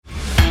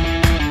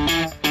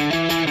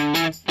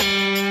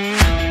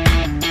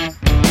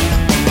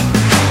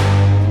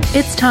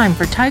It's time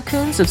for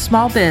Tycoons of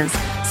Small Biz,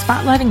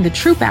 spotlighting the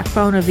true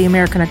backbone of the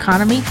American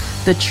economy,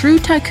 the true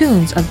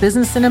tycoons of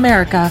business in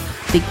America,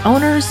 the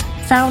owners,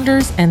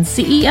 founders, and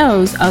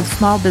CEOs of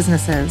small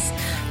businesses.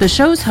 The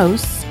show's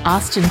hosts,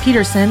 Austin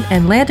Peterson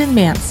and Landon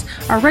Mance,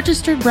 are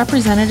registered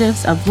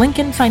representatives of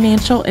Lincoln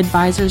Financial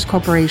Advisors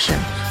Corporation,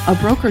 a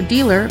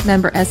broker-dealer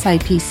member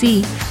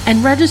SIPC,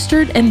 and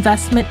registered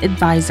investment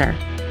advisor.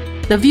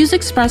 The views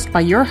expressed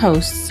by your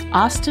hosts,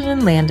 Austin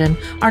and Landon,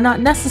 are not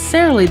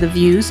necessarily the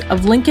views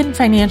of Lincoln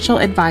Financial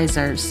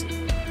Advisors.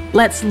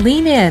 Let's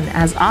lean in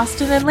as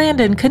Austin and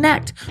Landon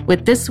connect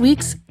with this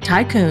week's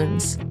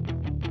Tycoons.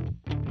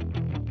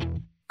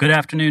 Good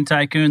afternoon,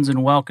 Tycoons,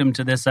 and welcome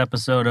to this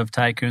episode of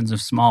Tycoons of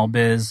Small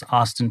Biz.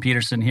 Austin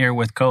Peterson here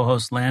with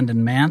co-host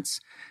Landon Mance,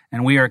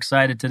 and we are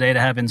excited today to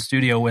have in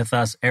studio with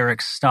us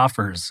Eric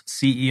Stoffers,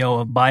 CEO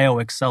of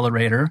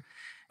Biotechnology.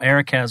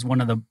 Eric has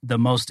one of the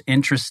most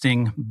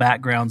interesting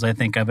backgrounds I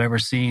think I've ever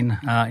seen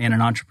in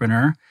an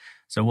entrepreneur.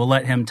 So we'll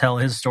let him tell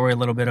his story a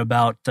little bit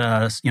about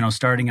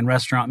starting in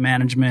restaurant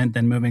management,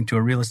 then moving to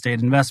a real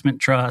estate investment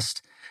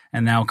trust,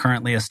 and now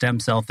currently a stem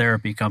cell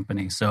therapy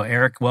company. So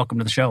Eric, welcome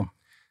to the show.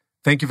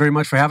 Thank you very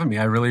much for having me.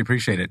 I really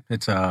appreciate it.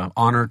 It's an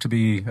honor to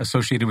be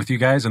associated with you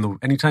guys. And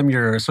anytime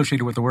you're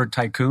associated with the word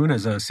tycoon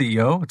as a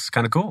CEO, it's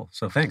kind of cool.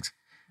 So thanks.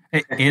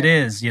 It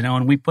is,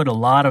 and we put a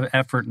lot of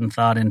effort and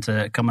thought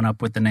into coming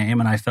up with the name,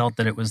 and I felt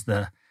that it was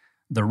the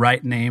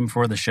right name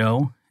for the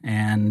show.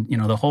 And,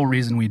 the whole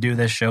reason we do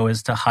this show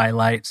is to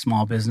highlight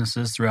small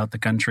businesses throughout the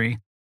country.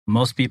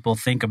 Most people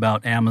think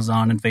about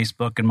Amazon and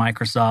Facebook and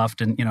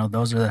Microsoft, and,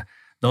 those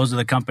are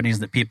the companies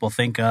that people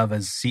think of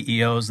as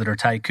CEOs that are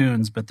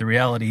tycoons. But the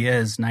reality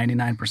is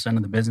 99%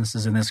 of the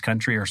businesses in this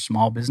country are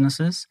small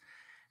businesses.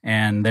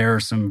 And there are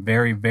some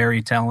very,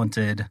 very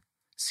talented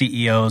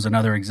CEOs and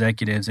other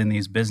executives in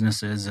these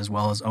businesses, as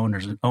well as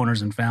owners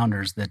and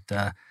founders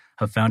that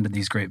have founded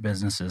these great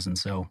businesses. And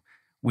so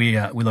we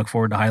look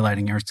forward to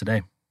highlighting yours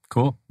today.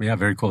 Cool. Yeah,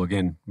 very cool.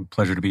 Again,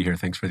 pleasure to be here.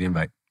 Thanks for the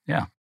invite.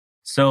 Yeah.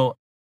 So,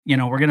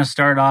 we're going to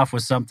start off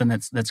with something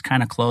that's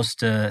kind of close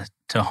to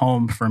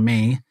home for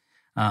me.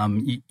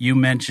 You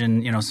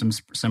mentioned,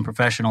 some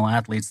professional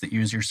athletes that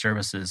use your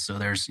services. So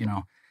there's,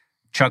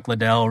 Chuck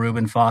Liddell,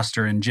 Reuben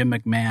Foster, and Jim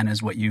McMahon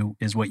is what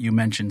you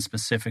mentioned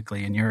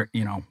specifically. And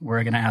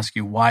we're going to ask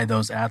you why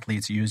those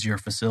athletes use your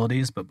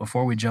facilities. But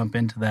before we jump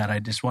into that, I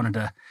just wanted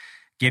to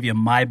give you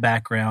my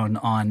background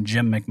on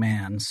Jim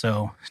McMahon.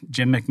 So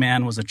Jim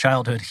McMahon was a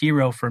childhood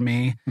hero for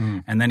me.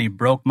 And then he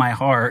broke my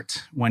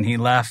heart when he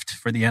left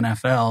for the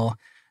NFL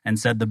and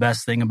said the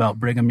best thing about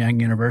Brigham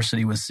Young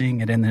University was seeing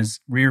it in his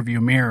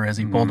rearview mirror as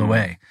he pulled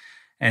away.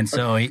 And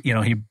so,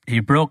 he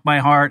broke my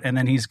heart, and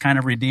then he's kind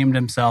of redeemed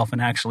himself and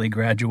actually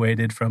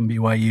graduated from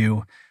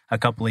BYU a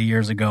couple of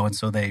years ago. And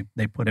so they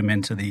put him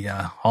into the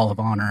Hall of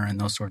Honor and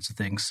those sorts of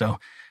things. So,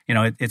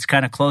 it's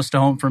kind of close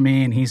to home for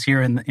me, and he's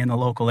here in the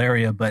local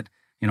area. But,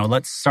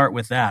 let's start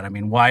with that. I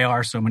mean, why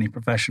are so many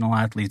professional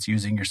athletes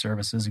using your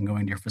services and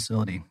going to your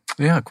facility?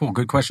 Yeah, cool.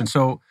 Good question.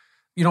 So,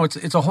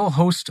 it's a whole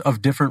host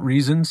of different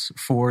reasons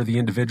for the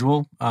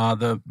individual.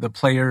 The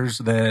players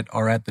that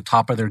are at the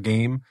top of their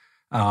game,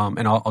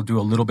 and I'll do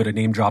a little bit of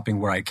name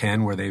dropping where I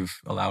can, where they've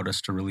allowed us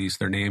to release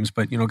their names.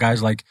 But,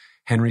 guys like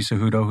Henry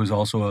Cejudo, who's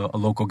also a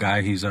local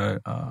guy. He's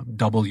a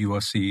double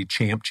UFC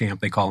champ,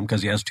 they call him,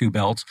 because he has 2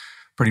 belts.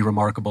 Pretty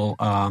remarkable.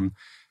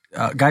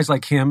 Guys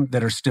like him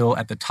that are still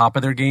at the top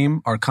of their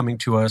game are coming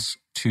to us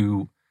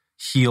to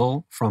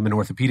heal from an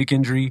orthopedic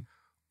injury,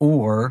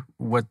 or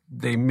what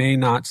they may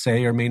not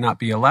say or may not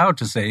be allowed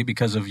to say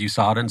because of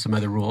USADA and some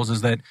other rules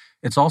is that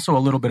it's also a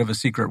little bit of a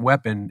secret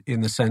weapon in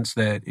the sense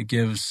that it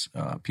gives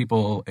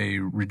people a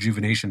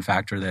rejuvenation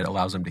factor that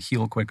allows them to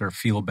heal quicker,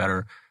 feel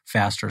better,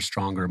 faster,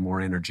 stronger,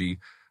 more energy.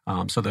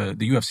 So the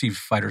UFC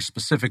fighters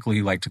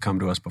specifically like to come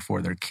to us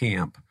before their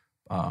camp,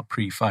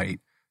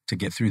 pre-fight, to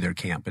get through their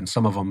camp. And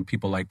some of them,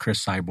 people like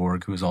Chris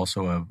Cyborg, who is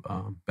also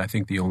I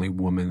think the only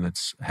woman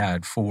that's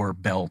had 4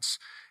 belts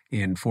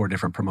in 4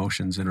 different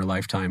promotions in her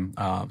lifetime.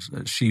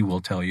 She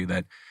will tell you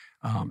that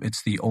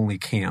it's the only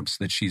camps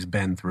that she's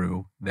been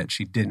through that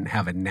she didn't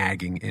have a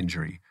nagging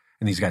injury.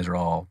 And these guys are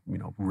all,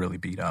 really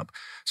beat up.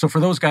 So for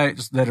those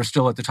guys that are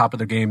still at the top of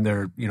their game,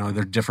 there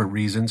are different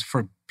reasons.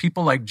 For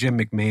people like Jim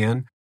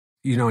McMahon,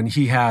 and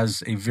he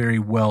has a very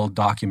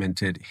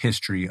well-documented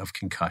history of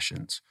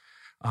concussions.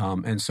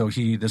 And so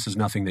this is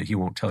nothing that he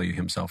won't tell you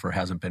himself or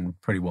hasn't been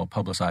pretty well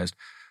publicized.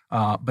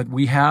 But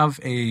we have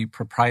a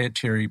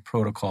proprietary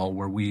protocol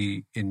where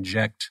we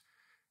inject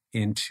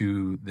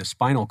into the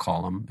spinal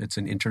column. It's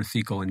an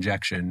interthecal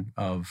injection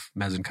of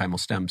mesenchymal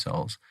stem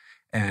cells.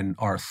 And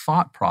our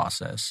thought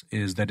process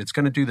is that it's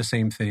going to do the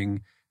same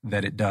thing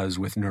that it does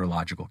with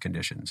neurological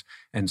conditions.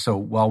 And so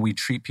while we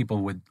treat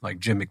people with like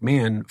Jim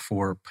McMahon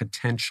for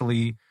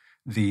potentially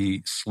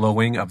the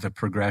slowing of the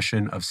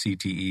progression of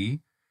CTE,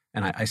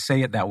 and I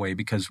say it that way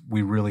because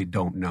we really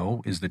don't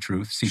know is the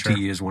truth.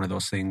 CTE is one of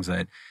those things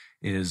that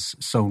is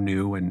so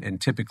new and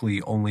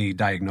typically only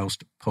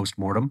diagnosed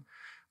post-mortem.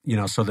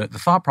 So the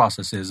thought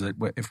process is that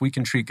if we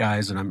can treat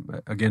guys, and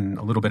I'm, again,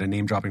 a little bit of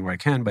name dropping where I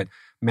can, but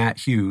Matt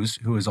Hughes,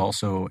 who is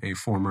also a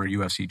former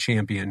UFC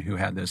champion who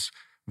had this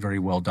very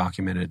well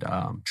documented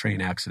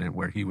train accident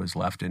where he was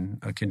left in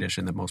a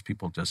condition that most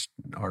people just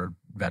are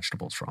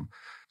vegetables from.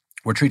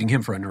 We're treating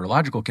him for a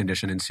neurological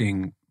condition and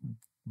seeing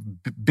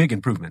big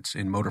improvements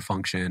in motor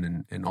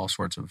function and all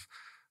sorts of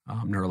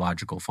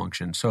neurological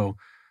function. So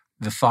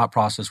the thought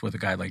process with a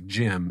guy like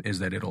Jim is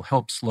that it'll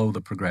help slow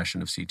the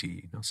progression of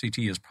CTE. Now,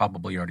 CTE is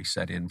probably already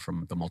set in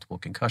from the multiple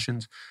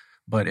concussions,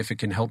 but if it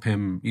can help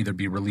him either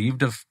be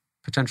relieved of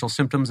potential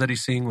symptoms that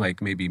he's seeing,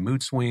 like maybe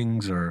mood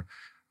swings or,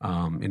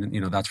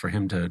 that's for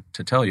him to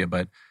tell you,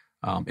 but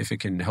if it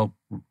can help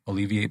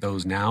alleviate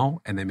those now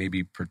and then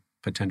maybe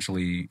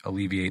potentially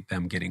alleviate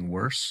them getting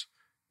worse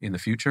in the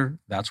future,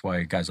 that's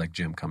why guys like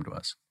Jim come to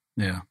us.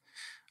 Yeah.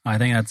 I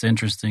think that's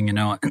interesting,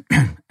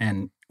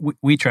 and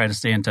we try to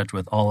stay in touch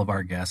with all of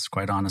our guests,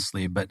 quite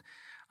honestly, but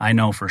I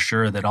know for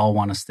sure that I'll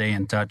want to stay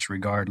in touch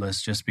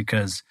regardless, just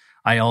because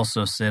I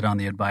also sit on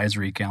the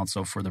advisory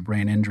council for the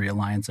Brain Injury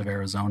Alliance of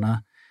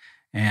Arizona,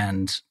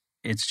 and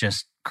it's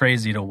just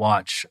crazy to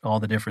watch all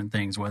the different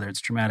things, whether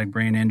it's traumatic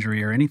brain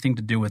injury or anything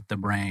to do with the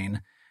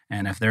brain.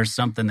 And if there's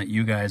something that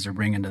you guys are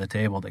bringing to the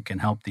table that can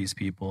help these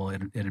people,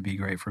 it'd be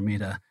great for me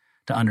to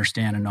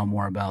understand and know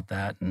more about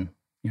that and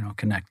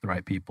connect the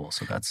right people.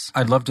 So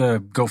I'd love to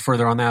go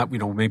further on that,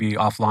 maybe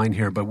offline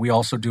here, but we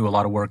also do a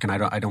lot of work, and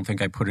I don't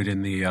think I put it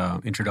in the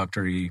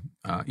introductory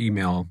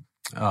email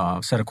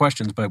set of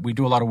questions, but we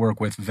do a lot of work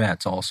with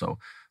vets also,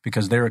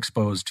 because they're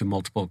exposed to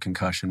multiple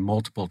concussion,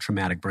 multiple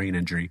traumatic brain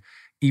injury,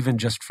 even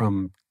just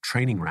from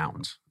training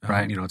rounds.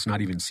 Right. It's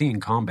not even seeing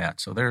combat.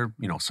 So they're,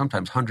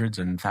 sometimes hundreds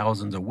and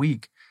thousands a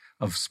week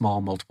of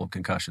small multiple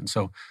concussions.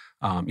 So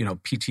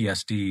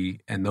PTSD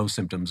and those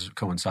symptoms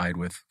coincide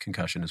with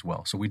concussion as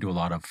well. So we do a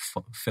lot of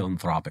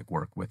philanthropic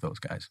work with those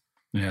guys.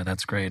 Yeah,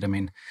 that's great. I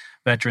mean,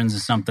 veterans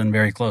is something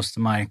very close to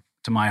my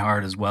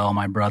heart as well.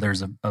 My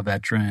brother's a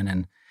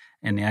veteran,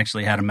 and he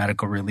actually had a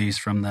medical release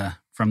from the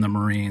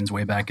Marines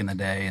way back in the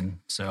day, and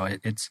so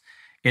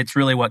it's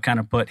really what kind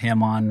of put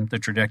him on the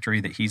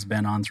trajectory that he's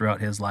been on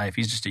throughout his life.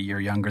 He's just a year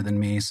younger than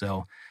me,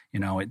 so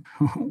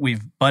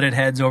we've butted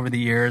heads over the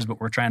years, but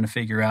we're trying to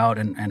figure out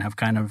and have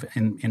kind of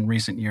in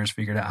recent years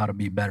figured out how to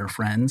be better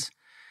friends.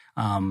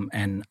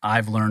 And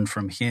I've learned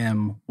from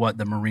him what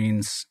the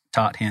Marines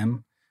taught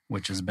him,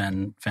 which has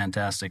been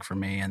fantastic for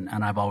me. And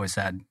I've always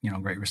had,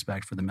 great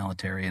respect for the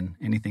military, and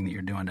anything that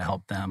you're doing to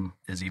help them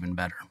is even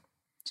better.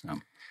 So.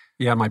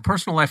 Yeah, in my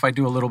personal life, I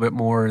do a little bit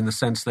more in the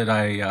sense that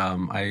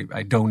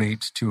I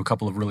donate to a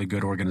couple of really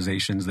good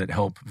organizations that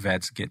help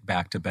vets get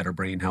back to better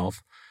brain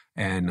health.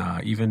 And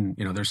even,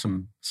 there's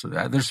some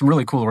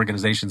really cool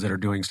organizations that are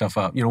doing stuff.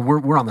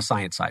 We're on the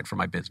science side for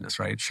my business,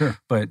 right? Sure.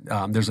 But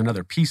there's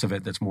another piece of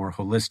it that's more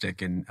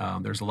holistic. And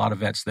there's a lot of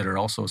vets that are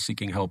also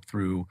seeking help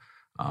through,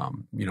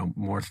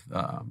 more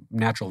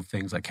natural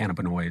things like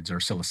cannabinoids or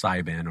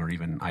psilocybin or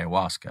even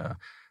ayahuasca,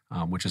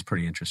 which is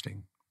pretty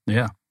interesting.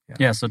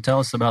 Yeah. So tell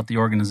us about the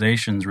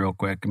organizations real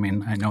quick. I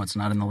mean, I know it's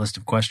not in the list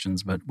of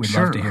questions, but we'd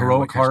love to hear.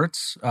 Heroic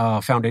Hearts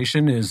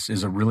Foundation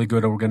is a really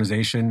good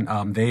organization.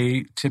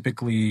 They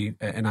typically,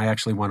 and I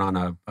actually went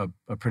on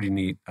a pretty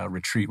neat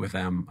retreat with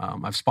them.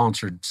 I've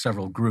sponsored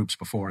several groups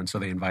before, and so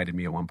they invited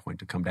me at one point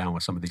to come down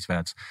with some of these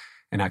vets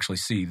and actually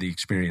see the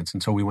experience.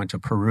 And so we went to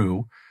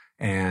Peru,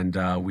 and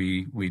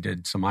we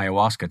did some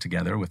ayahuasca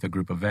together with a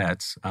group of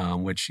vets,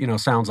 which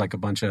sounds like a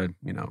bunch of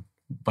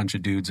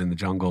dudes in the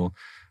jungle.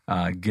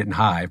 Getting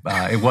high.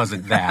 It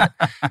wasn't that.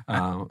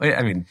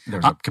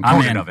 There's a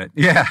component of it.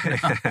 Yeah.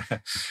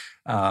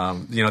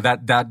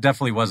 That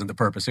definitely wasn't the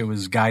purpose. It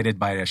was guided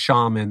by a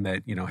shaman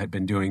that, had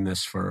been doing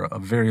this for a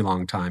very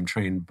long time,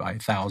 trained by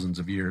thousands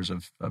of years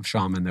of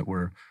shaman that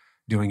were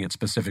doing it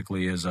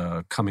specifically as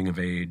a coming of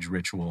age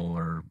ritual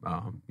or,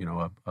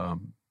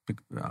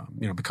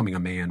 becoming a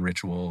man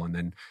ritual.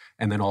 And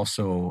then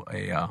also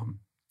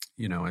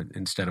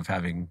instead of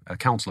having a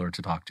counselor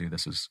to talk to,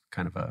 this is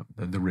kind of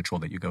the ritual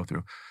that you go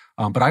through.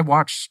 But I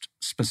watched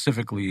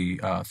specifically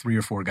 3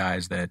 or 4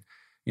 guys that,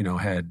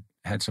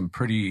 had some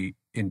pretty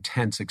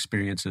intense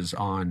experiences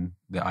on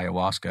the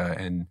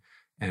ayahuasca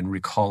and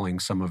recalling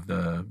some of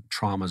the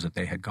traumas that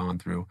they had gone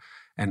through.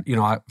 And,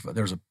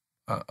 there was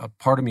a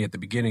part of me at the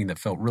beginning that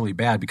felt really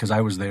bad because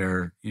I was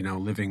there,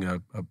 living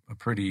a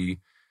pretty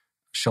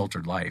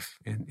sheltered life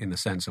in the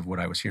sense of what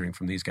I was hearing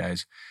from these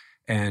guys.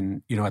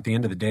 And, at the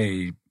end of the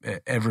day,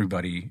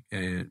 everybody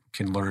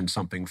can learn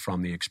something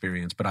from the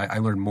experience. But I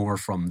learned more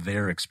from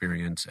their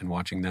experience and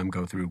watching them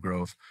go through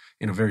growth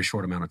in a very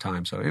short amount of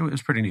time. So it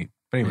was pretty neat.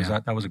 But anyways,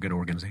 that was a good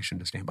organization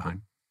to stand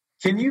behind.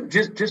 Can you,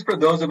 just for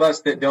those of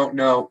us that don't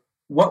know,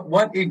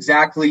 what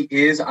exactly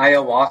is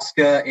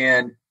ayahuasca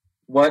and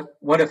what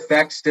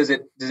effects does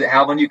it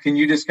have on you? Can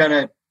you just kind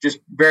of just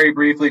very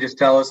briefly just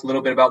tell us a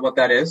little bit about what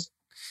that is?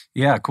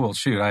 Yeah, cool.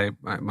 Shoot,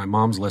 my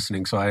mom's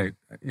listening, so I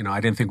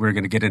didn't think we were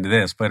going to get into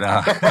this, but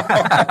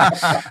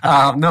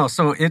no.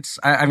 So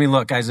I mean,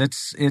 look, guys,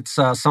 it's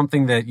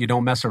something that you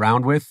don't mess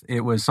around with.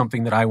 It was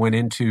something that I went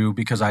into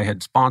because I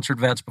had sponsored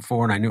vets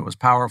before, and I knew it was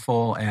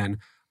powerful, and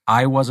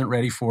I wasn't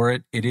ready for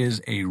it. It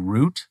is a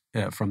root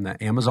from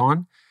the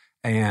Amazon.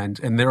 And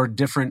there are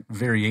different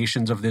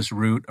variations of this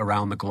root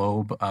around the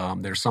globe.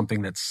 There's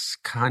something that's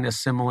kind of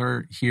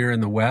similar here in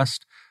the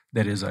West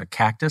that is a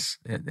cactus.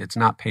 It's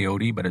not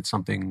peyote, but it's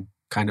something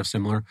kind of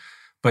similar.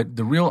 But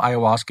the real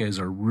ayahuasca is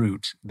a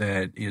root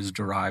that is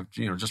derived,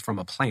 just from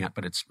a plant,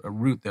 but it's a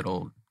root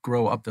that'll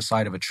grow up the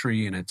side of a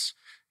tree, and it's,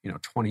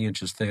 20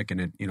 inches thick, and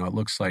it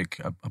looks like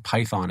a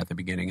python at the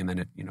beginning, and then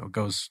it,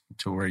 goes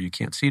to where you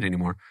can't see it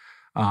anymore.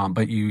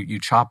 But you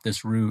chop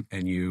this root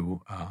and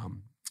you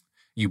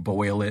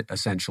boil it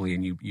essentially,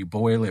 and you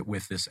boil it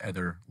with this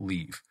other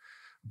leaf.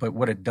 But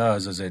what it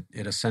does is it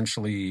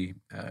essentially,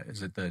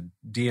 is it the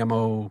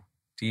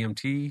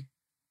DMT?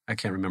 I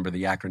can't remember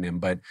the acronym,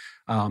 but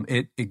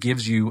it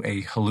gives you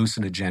a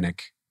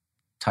hallucinogenic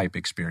type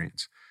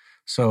experience.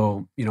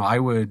 So, I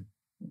would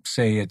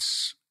say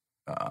it's,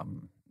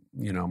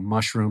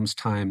 mushrooms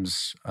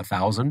times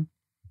 1,000,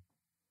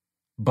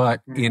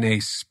 but in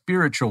a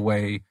spiritual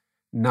way,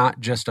 not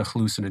just a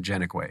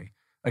hallucinogenic way.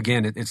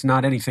 Again, it's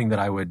not anything that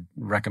I would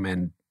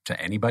recommend to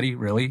anybody,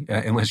 really,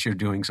 unless you're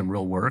doing some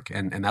real work.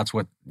 And that's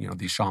what,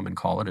 these shaman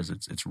call it, is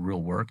it's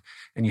real work.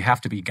 And you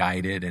have to be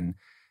guided, and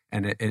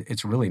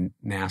it's really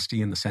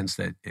nasty in the sense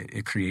that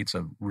it creates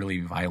a really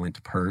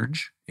violent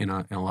purge in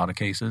a lot of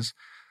cases.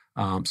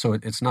 So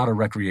it's not a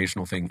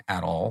recreational thing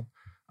at all.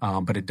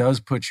 But it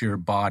does put your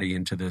body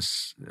into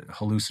this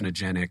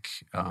hallucinogenic,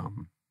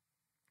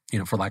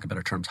 for lack of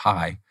better terms,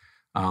 high,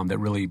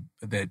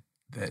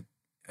 that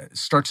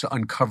starts to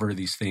uncover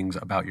these things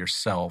about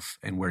yourself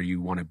and where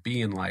you want to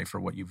be in life or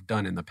what you've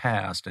done in the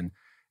past. And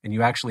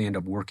you actually end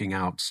up working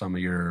out some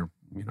of your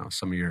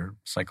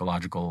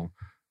psychological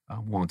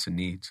wants and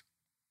needs.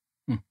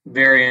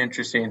 Very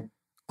interesting.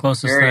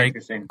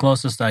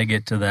 Closest I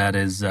get to that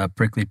is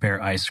prickly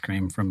pear ice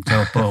cream from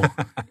Topo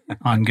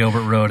on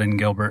Gilbert Road in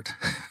Gilbert.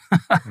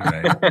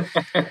 Right.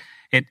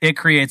 It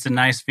creates a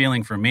nice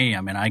feeling for me.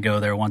 I mean, I go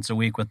there once a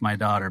week with my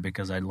daughter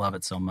because I love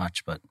it so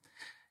much. But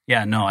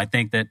yeah, no, I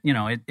think that,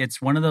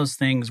 it's one of those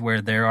things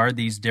where there are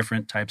these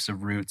different types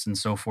of roots and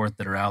so forth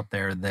that are out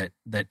there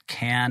that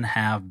can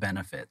have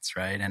benefits,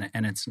 right?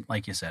 And it's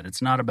like you said,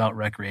 it's not about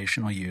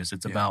recreational use.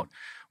 It's about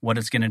what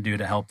it's going to do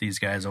to help these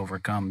guys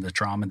overcome the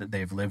trauma that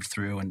they've lived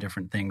through and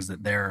different things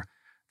that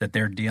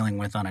they're dealing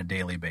with on a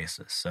daily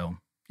basis. So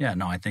yeah,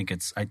 no, I think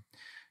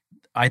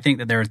I think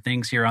that there are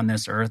things here on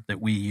this earth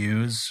that we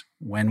use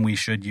when we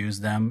should use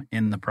them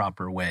in the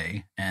proper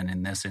way. And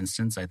in this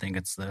instance, I think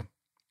it's the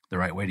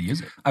right way to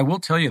use it. I will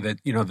tell you that,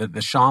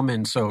 the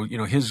shaman, so,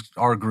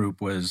 our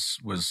group was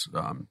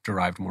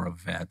derived more of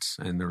vets,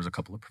 and there was a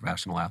couple of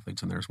professional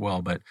athletes in there as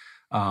well. But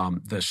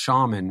the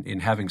shaman,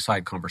 in having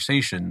side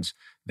conversations,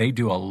 they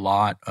do a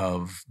lot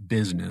of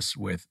business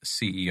with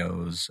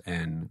CEOs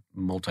and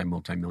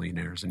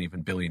multi-millionaires and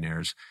even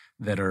billionaires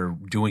that are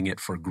doing it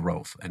for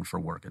growth and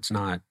for work. It's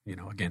not,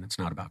 again, it's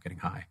not about getting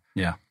high.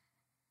 Yeah.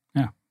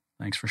 Yeah.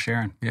 Thanks for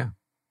sharing. Yeah.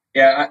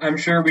 Yeah, I'm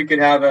sure we could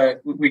have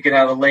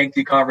a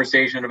lengthy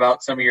conversation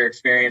about some of your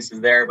experiences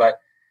there. But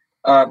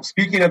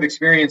speaking of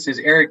experiences,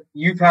 Eric,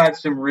 you've had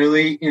some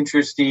really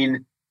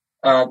interesting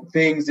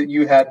things that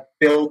you have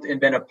built and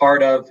been a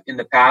part of in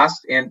the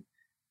past. And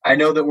I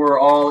know that we're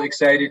all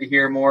excited to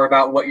hear more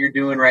about what you're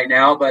doing right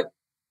now, but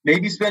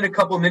maybe spend a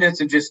couple of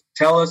minutes and just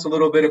tell us a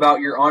little bit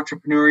about your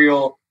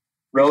entrepreneurial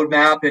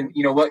roadmap and,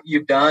 what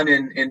you've done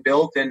and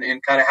built and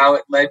kind of how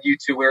it led you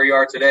to where you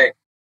are today.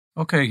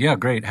 Okay. Yeah,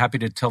 great. Happy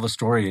to tell the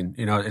story. And,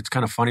 it's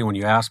kind of funny when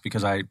you ask,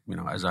 because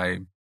as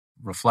I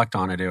reflect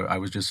on it, I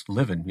was just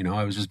living,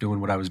 I was just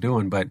doing what I was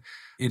doing. But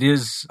it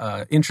is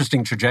an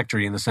interesting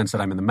trajectory in the sense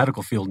that I'm in the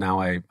medical field now.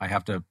 I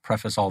have to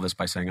preface all this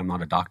by saying I'm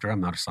not a doctor.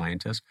 I'm not a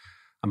scientist.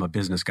 I'm a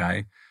business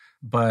guy.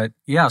 But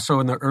yeah, so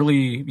in the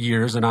early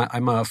years, and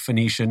I'm a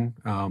Phoenician,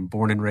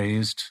 born and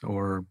raised,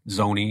 or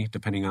Zoni,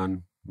 depending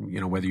on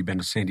whether you've been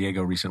to San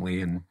Diego recently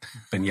and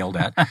been yelled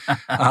at.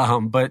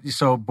 But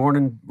so born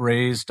and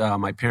raised,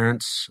 my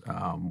parents,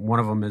 one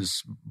of them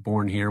is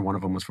born here. One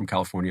of them was from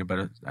California,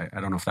 but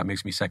I don't know if that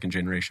makes me second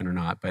generation or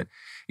not. But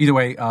either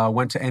way,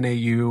 went to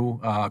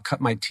NAU,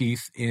 cut my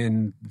teeth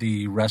in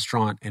the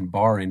restaurant and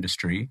bar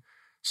industry,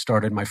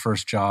 started my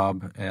first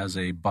job as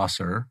a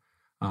busser.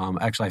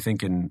 Actually, I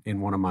think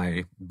in one of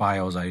my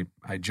bios, I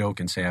joke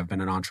and say I've been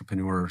an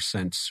entrepreneur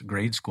since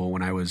grade school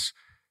when I was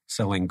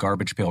selling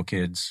garbage pail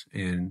kids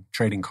in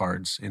trading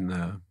cards in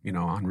the,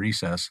 on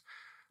recess,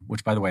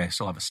 which, by the way, I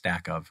still have a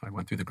stack of. I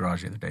went through the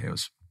garage the other day. It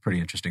was pretty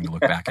interesting to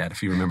look back at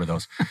if you remember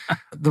those.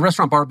 The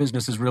restaurant bar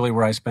business is really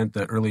where I spent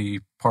the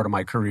early part of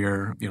my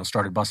career,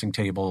 started bussing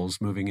tables,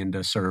 moving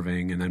into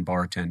serving and then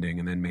bartending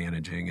and then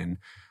managing, and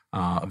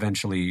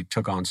eventually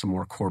took on some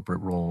more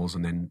corporate roles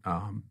and then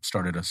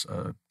started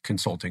a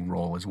consulting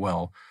role as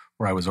well,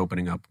 where I was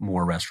opening up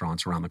more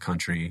restaurants around the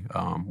country.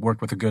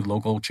 Worked with a good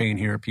local chain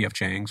here, P.F.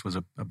 Chang's was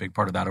a big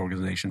part of that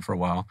organization for a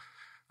while.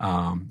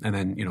 And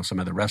then, some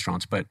other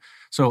restaurants. But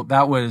so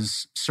that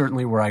was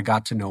certainly where I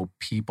got to know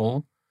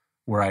people,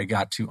 where I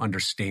got to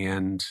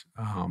understand,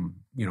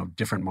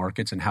 different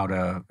markets and how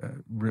to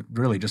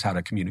really just how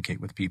to communicate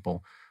with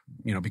people,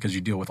 because you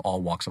deal with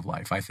all walks of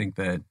life. I think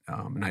that,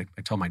 and I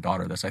tell my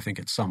daughter this, I think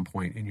at some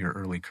point in your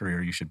early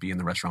career, you should be in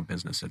the restaurant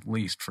business at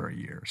least for a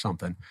year or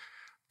something.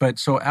 But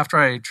so after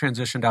I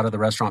transitioned out of the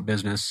restaurant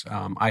business,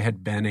 I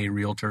had been a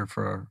realtor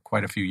for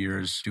quite a few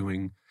years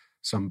doing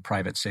some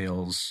private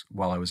sales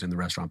while I was in the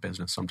restaurant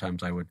business.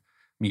 Sometimes I would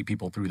meet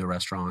people through the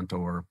restaurant,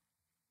 or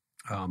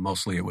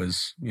mostly it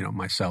was,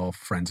 myself,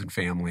 friends and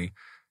family.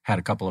 Had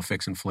a couple of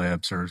fix and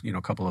flips, or,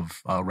 a couple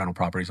of rental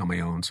properties on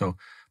my own. So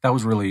that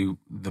was really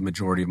the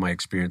majority of my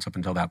experience up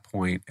until that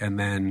point. And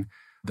then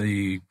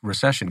the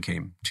recession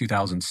came,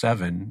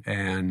 2007.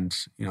 And,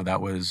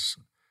 that was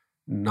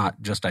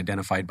not just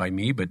identified by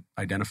me, but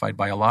identified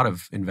by a lot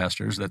of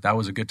investors that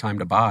was a good time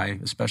to buy,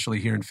 especially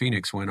here in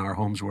Phoenix when our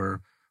homes were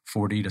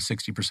 40 to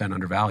 60%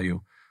 under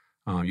value.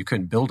 You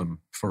couldn't build them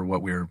for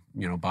what we were,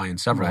 buying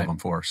several of them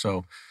for.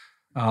 So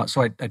I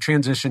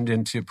transitioned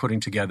into putting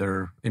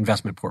together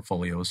investment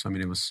portfolios. I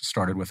mean, it was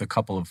started with a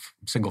couple of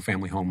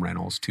single-family home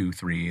rentals, 2,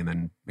 3, and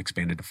then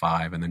expanded to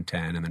 5, and then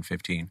 10, and then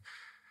 15.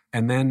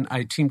 And then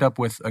I teamed up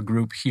with a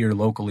group here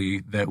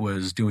locally that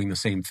was doing the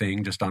same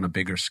thing, just on a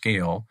bigger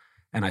scale.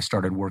 And I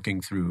started working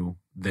through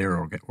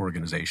their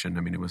organization.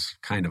 I mean, it was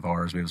kind of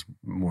ours. It was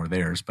more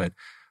theirs. But,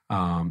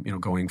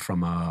 going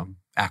from a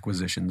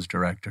acquisitions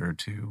director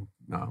to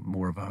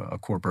more of a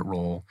corporate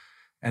role.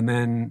 And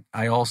then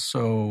I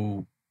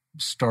also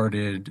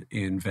started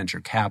in venture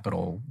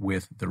capital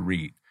with the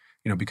REIT,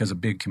 because a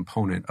big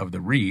component of the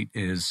REIT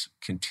is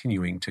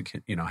continuing to,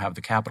 have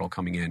the capital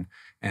coming in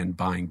and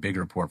buying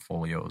bigger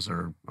portfolios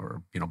or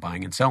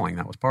buying and selling.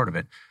 That was part of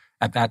it.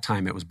 At that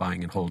time, it was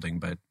buying and holding,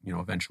 but,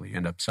 eventually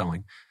end up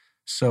selling.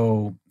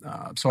 So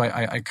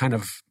I kind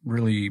of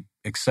really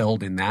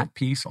excelled in that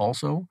piece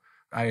also.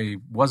 I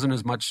wasn't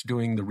as much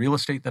doing the real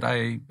estate that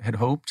I had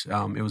hoped.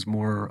 It was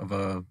more of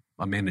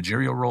a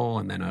managerial role,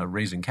 and then a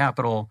raising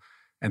capital,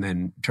 and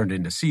then turned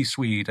into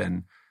C-suite,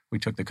 and we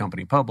took the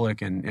company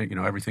public, and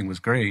everything was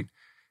great.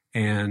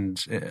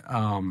 And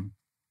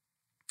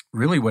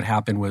really, what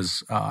happened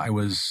was I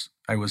was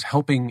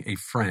helping a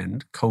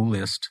friend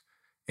co-list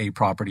a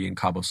property in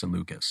Cabo San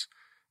Lucas,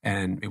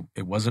 and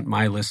it wasn't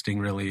my listing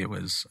really.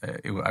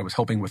 I was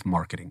helping with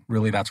marketing.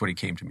 Really, that's what he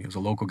came to me. He was a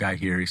local guy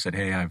here. He said,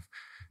 "Hey, I've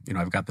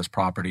got this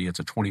property. It's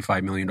a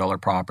 $25 million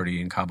property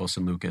in Cabo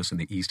San Lucas in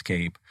the East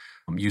Cape.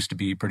 Used to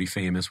be pretty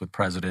famous with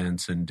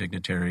presidents and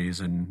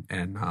dignitaries, and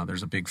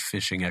there's a big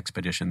fishing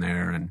expedition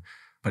there.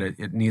 But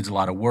it needs a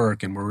lot of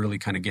work, and we're really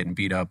kind of getting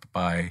beat up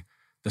by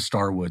the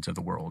Starwoods of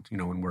the world.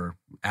 When we're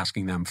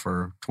asking them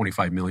for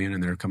 $25 million,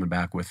 and they're coming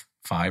back with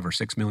 $5 or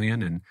 $6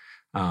 million, and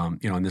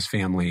and this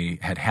family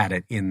had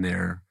it in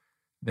their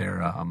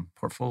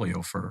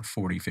portfolio for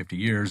 40, 50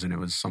 years, and it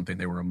was something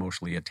they were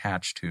emotionally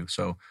attached to.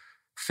 So,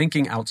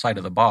 thinking outside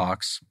of the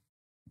box,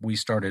 we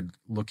started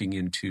looking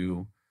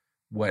into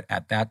what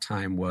at that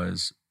time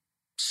was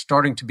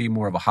starting to be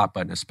more of a hot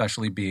button,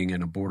 especially being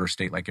in a border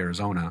state like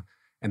Arizona,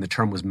 and the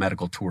term was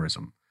medical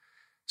tourism.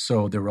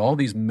 So there were all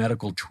these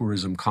medical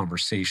tourism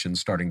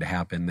conversations starting to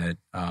happen that,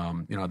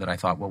 that I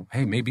thought, well,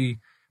 hey, maybe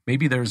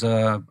there's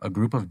a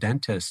group of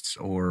dentists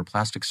or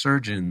plastic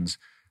surgeons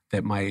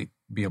that might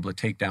be able to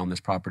take down this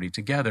property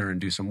together and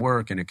do some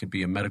work, and it could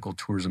be a medical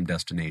tourism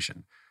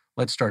destination.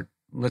 Let's start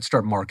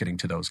marketing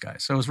to those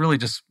guys. So it was really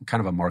just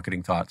kind of a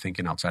marketing thought,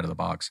 thinking outside of the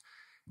box.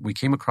 We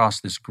came across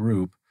this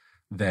group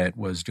that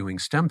was doing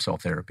stem cell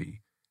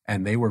therapy,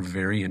 and they were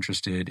very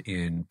interested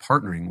in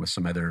partnering with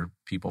some other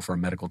people for a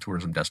medical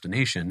tourism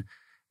destination.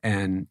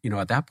 And,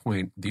 at that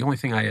point, the only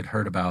thing I had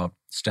heard about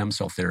stem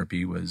cell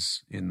therapy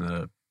was in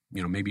the,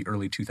 maybe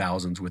early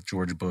 2000s with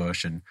George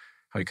Bush, and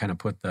how he kind of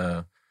put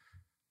the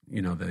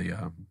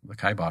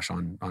kibosh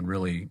on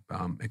really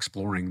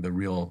exploring the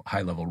real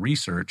high-level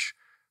research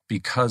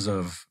because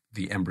of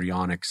the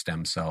embryonic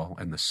stem cell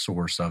and the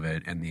source of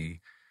it and the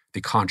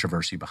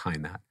controversy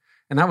behind that.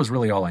 And that was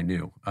really all I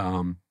knew.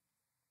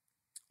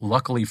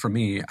 Luckily for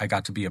me, I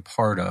got to be a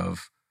part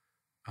of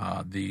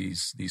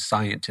these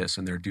scientists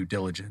and their due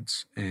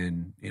diligence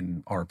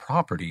in our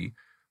property,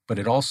 but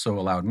it also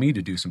allowed me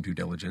to do some due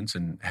diligence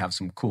and have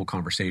some cool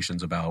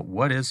conversations about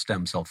what is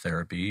stem cell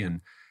therapy.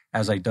 And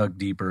as I dug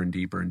deeper and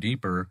deeper and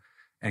deeper,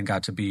 and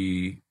got to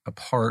be a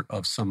part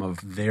of some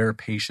of their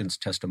patients'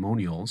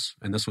 testimonials.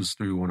 And this was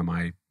through one of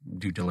my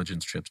due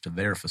diligence trips to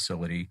their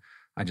facility.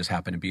 I just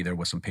happened to be there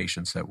with some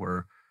patients that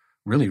were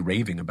really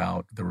raving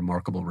about the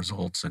remarkable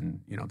results. And,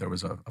 there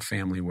was a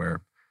family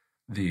where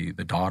the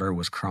daughter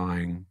was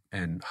crying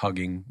and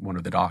hugging one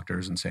of the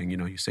doctors and saying,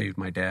 you saved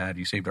my dad,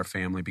 you saved our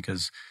family,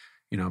 because,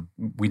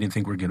 we didn't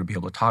think we were going to be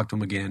able to talk to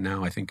him again.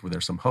 Now I think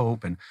there's some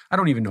hope. And I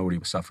don't even know what he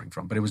was suffering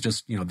from, but it was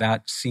just,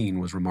 that scene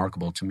was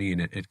remarkable to me.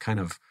 And it kind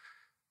of,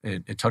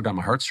 it tugged on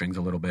my heartstrings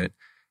a little bit.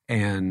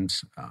 And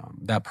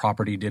that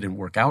property didn't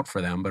work out for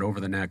them. But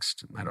over the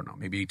next, I don't know,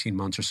 maybe 18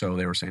 months or so,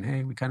 they were saying,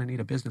 hey, we kind of need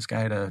a business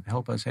guy to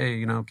help us.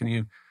 Hey, what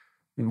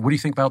do you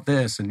think about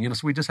this? And,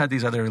 so we just had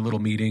these other little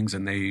meetings,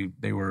 and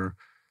they were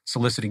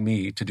soliciting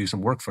me to do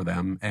some work for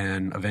them.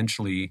 And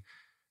eventually,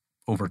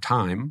 over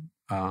time,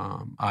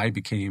 I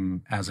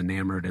became as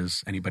enamored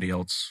as anybody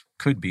else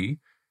could be.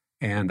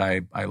 And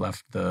I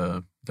left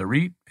the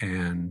REIT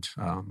and,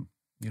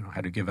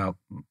 had to give out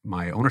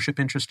my ownership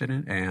interest in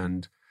it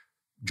and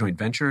joint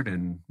ventured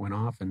and went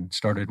off and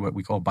started what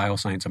we call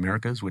Bioscience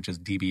Americas, which is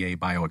DBA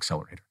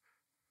Bioaccelerator.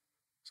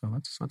 So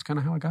that's kind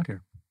of how I got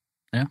here.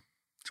 Yeah,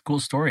 it's a cool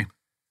story.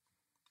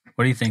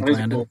 What do you think,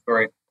 Landon? Cool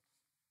story.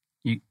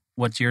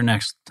 What's your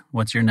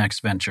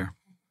next venture?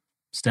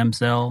 Stem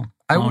cell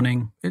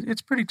cloning?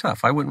 It's pretty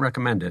tough. I wouldn't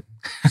recommend it,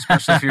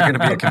 especially if you're going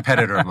to be a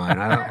competitor of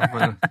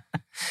mine.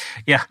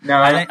 Yeah,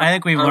 no, I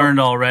think we've learned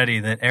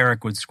already that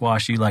Eric would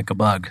squash you like a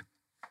bug.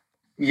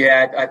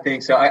 Yeah, I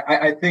think so.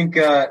 I think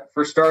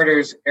for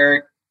starters,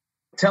 Eric,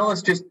 tell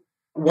us just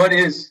what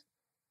is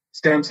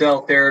stem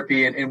cell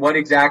therapy and what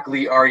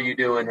exactly are you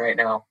doing right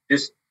now?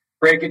 Just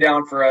break it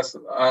down for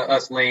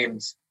us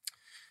lames.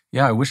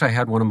 Yeah, I wish I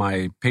had one of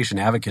my patient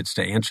advocates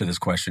to answer this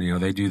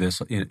question. They do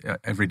this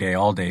every day,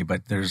 all day,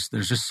 but there's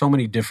just so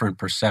many different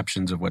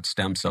perceptions of what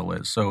stem cell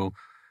is. So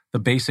the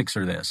basics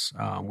are this.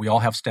 We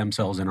all have stem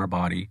cells in our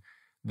body.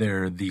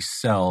 They're the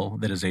cell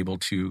that is able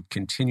to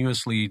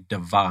continuously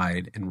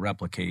divide and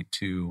replicate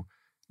to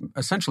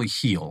essentially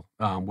heal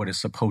what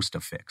it's supposed to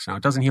fix. Now,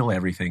 it doesn't heal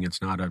everything.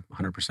 It's not a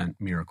 100%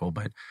 miracle,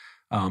 but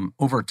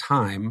over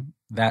time,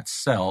 that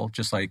cell,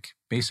 just like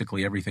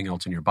basically everything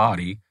else in your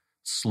body,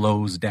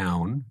 slows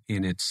down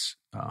in its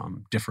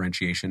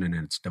differentiation and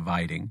in its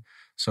dividing.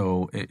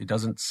 So it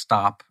doesn't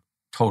stop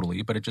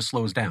totally, but it just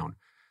slows down.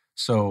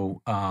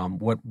 So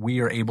what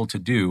we are able to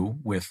do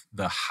with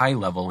the high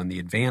level and the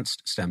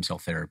advanced stem cell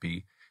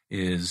therapy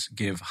is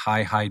give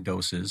high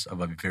doses of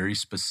a very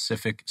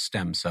specific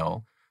stem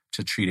cell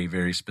to treat a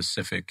very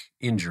specific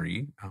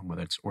injury,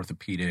 whether it's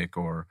orthopedic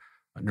or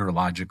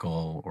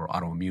neurological or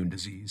autoimmune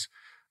disease.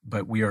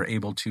 But we are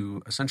able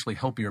to essentially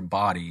help your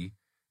body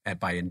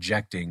by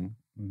injecting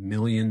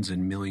millions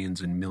and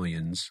millions and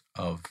millions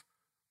of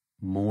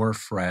more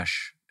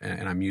fresh,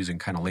 and I'm using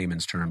kind of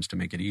layman's terms to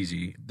make it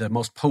easy, the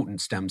most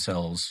potent stem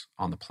cells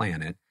on the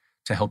planet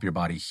to help your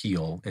body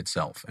heal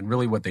itself. And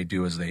really what they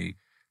do is they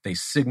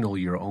signal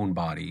your own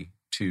body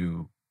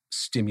to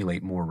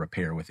stimulate more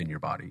repair within your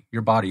body.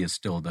 Your body is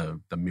still the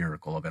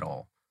miracle of it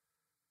all.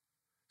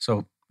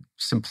 So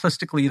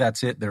simplistically,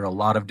 that's it. There are a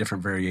lot of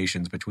different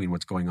variations between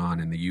what's going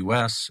on in the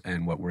U.S.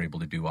 and what we're able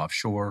to do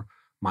offshore.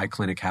 My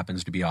clinic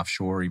happens to be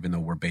offshore, even though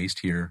we're based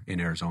here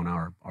in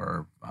Arizona.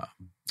 Our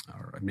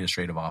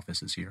administrative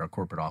office is here. Our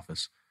corporate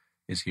office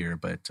is here.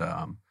 But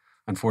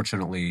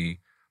unfortunately,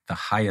 the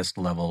highest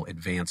level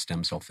advanced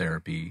stem cell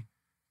therapy,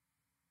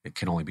 it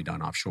can only be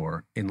done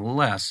offshore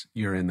unless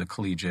you're in the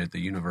collegiate, the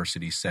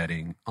university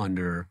setting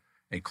under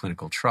a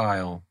clinical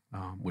trial,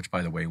 which,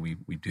 by the way, we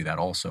do that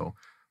also.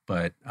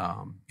 But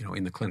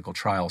in the clinical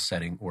trial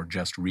setting or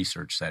just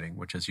research setting,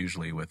 which is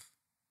usually with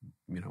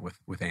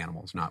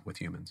animals, not with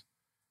humans.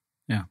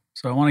 Yeah.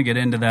 So I want to get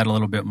into that a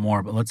little bit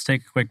more, but let's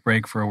take a quick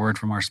break for a word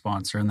from our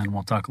sponsor, and then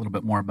we'll talk a little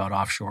bit more about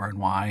offshore and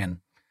why and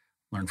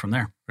learn from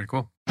there. Very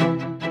cool.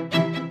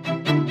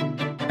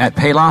 At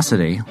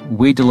Paylocity,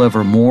 we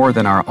deliver more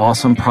than our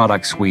awesome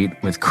product suite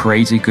with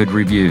crazy good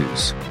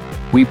reviews.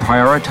 We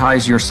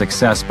prioritize your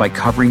success by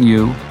covering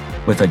you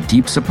with a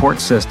deep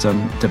support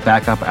system to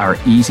back up our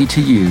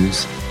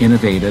easy-to-use,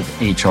 innovative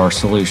HR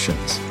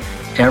solutions.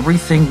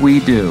 Everything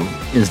we do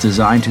is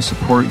designed to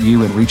support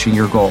you in reaching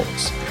your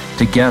goals.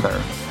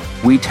 Together,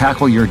 we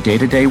tackle your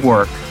day-to-day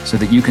work so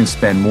that you can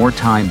spend more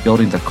time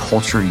building the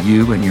culture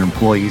you and your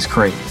employees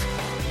crave.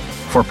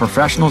 For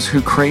professionals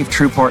who crave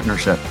true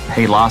partnership,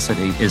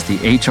 Paylocity is the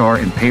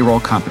HR and payroll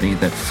company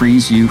that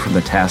frees you from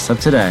the tasks of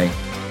today,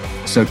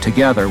 so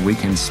together we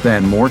can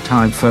spend more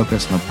time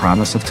focused on the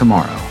promise of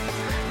tomorrow.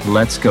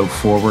 Let's go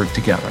forward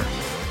together.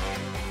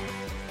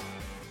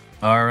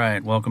 All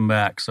right, welcome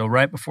back. So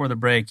right before the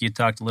break, you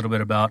talked a little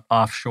bit about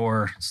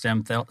offshore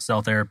stem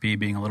cell therapy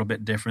being a little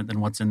bit different than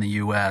what's in the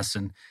U.S.,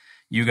 and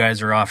you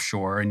guys are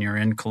offshore and you're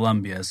in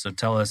Colombia. So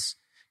tell us,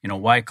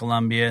 why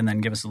Colombia, and then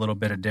give us a little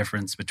bit of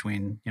difference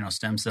between,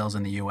 stem cells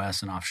in the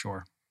U.S. and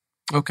offshore.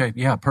 Okay,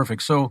 yeah,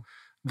 perfect. So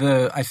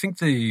I think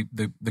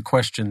the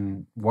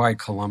question why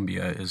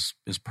Colombia is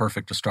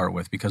perfect to start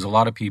with, because a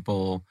lot of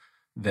people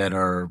that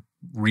are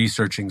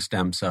researching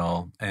stem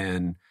cell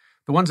and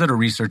the ones that are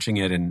researching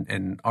it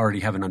and already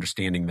have an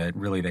understanding that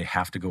really they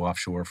have to go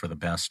offshore for the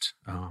best,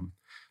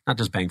 not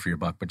just bang for your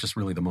buck, but just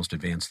really the most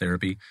advanced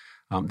therapy.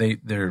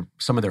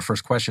 Some of their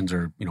first questions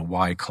are,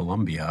 why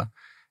Colombia?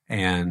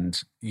 And,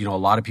 a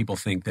lot of people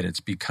think that it's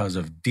because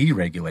of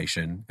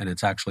deregulation, and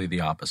it's actually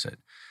the opposite.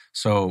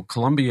 So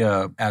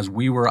Colombia, as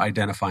we were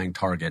identifying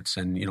targets,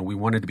 and, we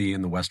wanted to be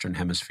in the Western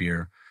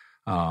Hemisphere.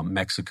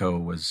 Mexico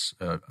was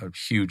a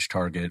huge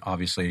target.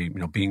 Obviously,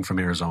 being from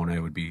Arizona, it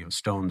would be a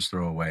stone's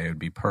throw away. It would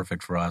be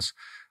perfect for us.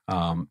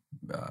 Um,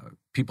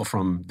 People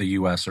from the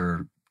U.S.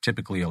 are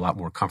typically a lot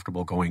more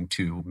comfortable going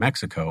to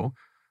Mexico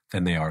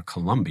than they are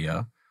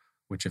Colombia,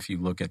 which if you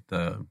look at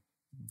the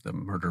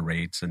murder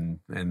rates and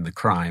the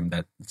crime,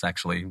 that it's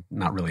actually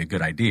not really a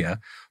good idea.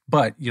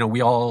 But,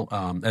 we all,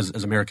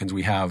 as Americans,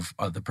 we have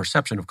the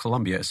perception of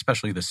Colombia,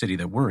 especially the city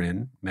that we're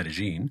in,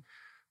 Medellin,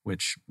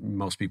 which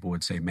most people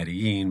would say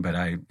Medellin, but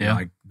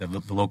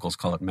the locals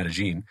call it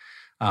Medellin.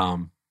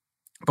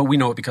 But we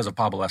know it because of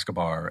Pablo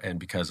Escobar and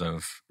because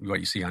of what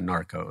you see on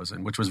Narcos,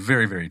 and which was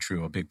very, very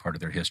true, a big part of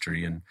their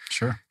history. And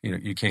sure,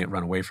 you can't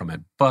run away from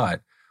it.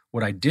 But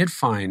what I did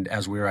find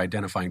as we were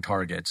identifying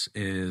targets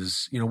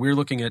is, we were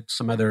looking at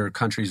some other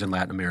countries in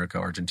Latin America,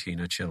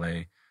 Argentina,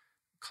 Chile,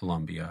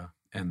 Colombia,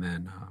 and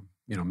then,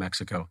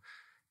 Mexico.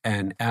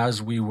 And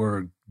as we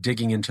were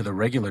digging into the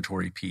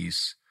regulatory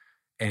piece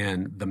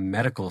and the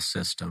medical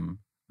system,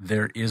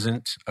 there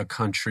isn't a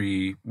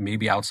country,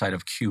 maybe outside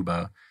of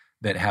Cuba,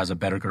 that has a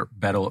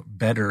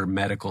better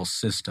medical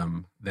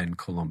system than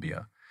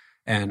Colombia.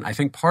 And I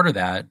think part of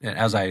that,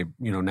 as I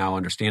now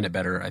understand it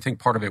better, I think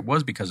part of it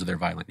was because of their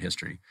violent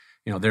history.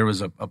 There was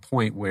a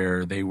point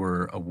where they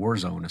were a war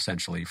zone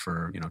essentially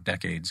for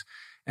decades,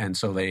 and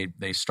so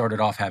they started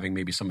off having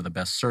maybe some of the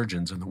best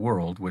surgeons in the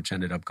world, which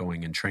ended up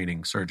going and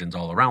training surgeons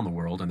all around the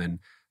world, and then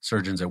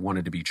surgeons that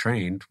wanted to be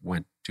trained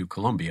went to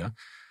Colombia.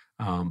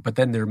 But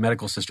then their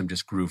medical system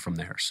just grew from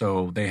there.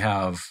 So they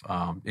have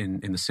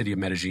in the city of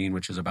Medellin,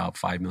 which is about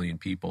 5 million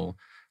people,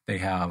 they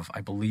have,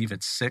 I believe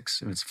it's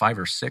 5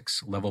 or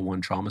 6 level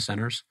 1 trauma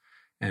centers.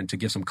 And to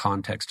give some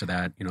context to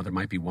that, there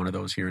might be one of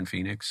those here in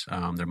Phoenix.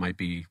 There might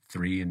be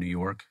 3 in New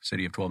York,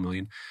 city of 12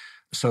 million.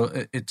 So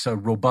it's a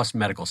robust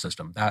medical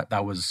system.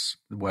 That was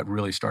what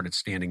really started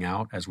standing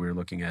out as we were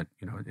looking at,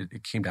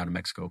 it came down to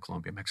Mexico,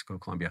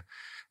 Colombia.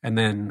 And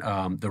then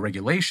the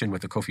regulation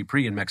with the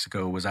COFEPRIS in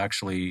Mexico was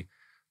actually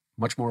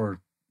much more,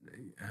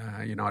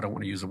 I don't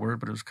want to use the word,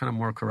 but it was kind of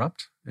more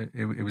corrupt.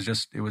 It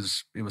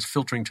was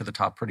filtering to the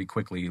top pretty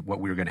quickly what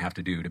we were going to have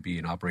to do to be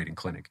an operating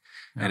clinic.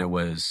 Yeah. And it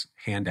was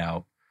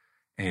handout,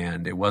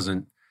 and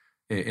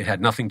it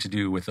had nothing to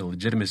do with the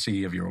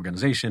legitimacy of your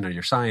organization or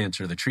your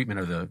science or the treatment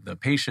of the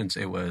patients.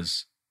 It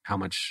was, how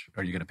much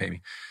are you going to pay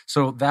me?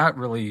 So that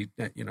really,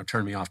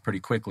 turned me off pretty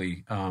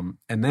quickly. And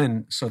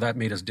then, so that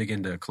made us dig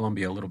into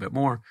Colombia a little bit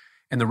more.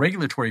 And the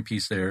regulatory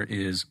piece there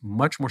is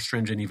much more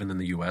stringent even than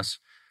the U.S.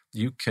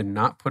 You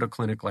cannot put a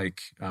clinic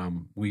like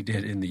we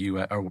did in the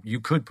U.S., or you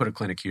could put a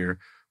clinic here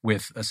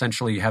with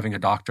essentially having a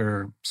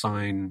doctor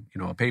sign,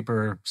 a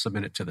paper,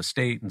 submit it to the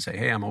state and say,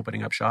 hey, I'm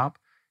opening up shop.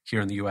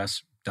 Here in the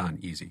U.S., done,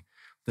 easy.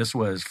 This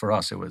was, for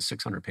us, it was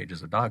 600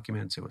 pages of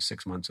documents. It was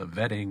 6 months of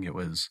vetting. It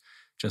was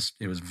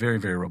very,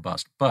 very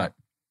robust. But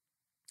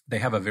they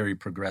have a very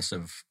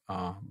progressive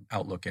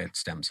outlook at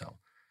stem cell.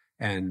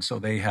 And so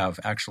they have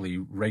actually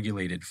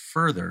regulated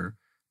further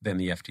than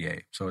the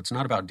FDA. So it's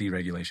not about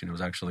deregulation. It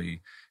was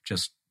actually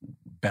just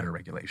better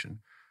regulation.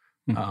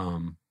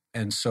 Mm-hmm.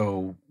 And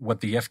so what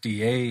the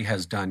FDA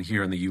has done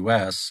here in the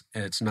U.S.,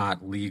 it's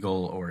not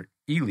legal or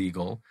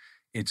illegal.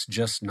 It's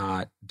just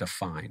not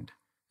defined.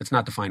 It's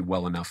not defined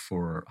well enough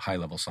for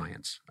high-level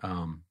science,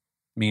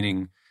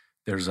 meaning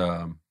there's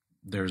a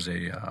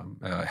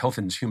Health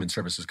and Human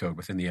Services Code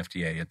within the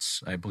FDA.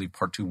 It's, I believe,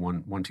 Part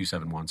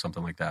 1271,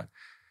 something like that.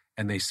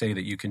 And they say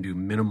that you can do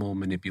minimal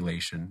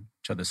manipulation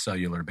to the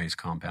cellular-based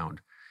compound.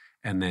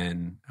 And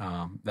then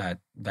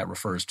that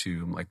refers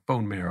to like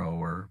bone marrow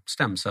or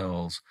stem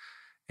cells.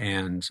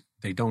 And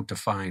they don't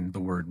define the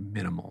word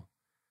minimal.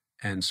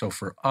 And so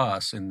for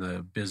us in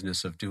the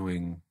business of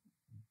doing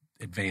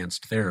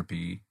advanced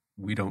therapy,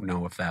 we don't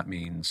know if that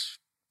means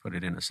put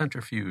it in a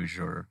centrifuge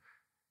or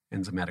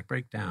enzymatic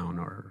breakdown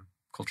or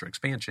culture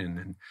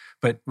expansion.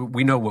 But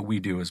we know what we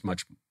do is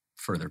much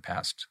further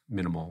past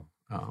minimal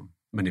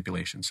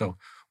manipulation. So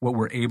what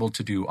we're able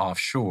to do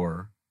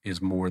offshore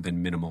is more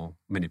than minimal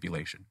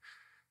manipulation.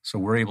 So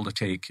we're able to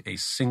take a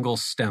single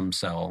stem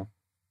cell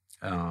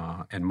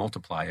and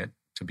multiply it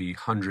to be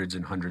hundreds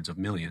and hundreds of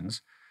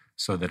millions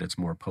so that it's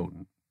more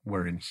potent.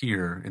 Where in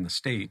here in the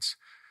States,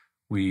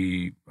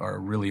 we are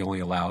really only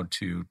allowed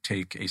to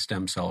take a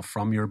stem cell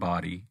from your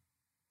body,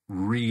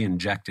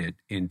 re-inject it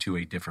into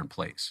a different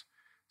place.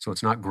 So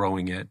it's not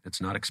growing it, it's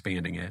not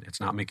expanding it,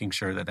 it's not making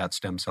sure that that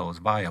stem cell is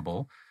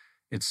viable.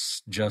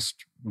 It's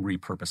just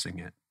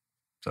repurposing it,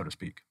 so to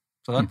speak.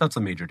 So that's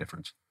a major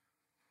difference.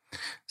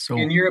 So,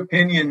 in your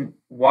opinion,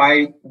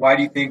 why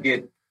do you think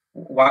it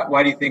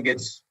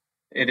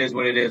is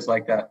what it is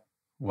like that?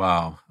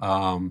 Wow.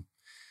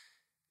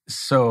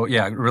 So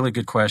yeah, really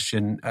good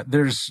question.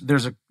 There's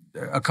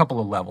a couple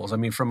of levels. I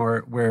mean, from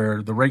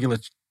where the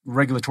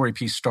regulatory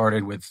piece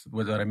started with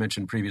what I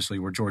mentioned previously,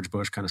 where George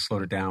Bush kind of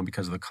slowed it down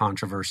because of the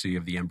controversy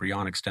of the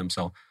embryonic stem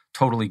cell.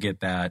 Totally get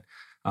that.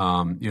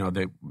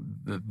 The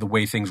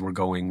way things were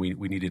going, we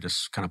needed to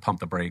kind of pump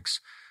the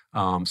brakes.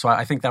 So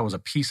I think that was a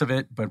piece of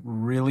it, but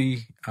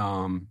really,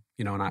 and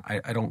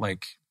I don't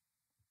like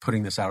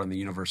putting this out in the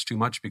universe too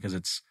much because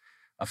it's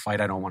a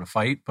fight I don't want to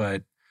fight,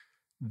 but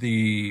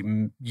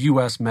the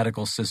U.S.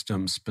 medical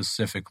system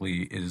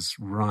specifically is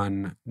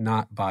run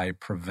not by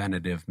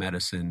preventative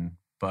medicine,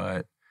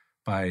 but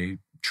by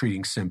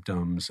treating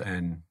symptoms.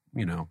 And,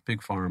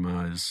 big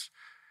pharma is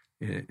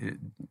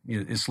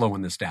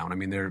slowing this down. I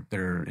mean,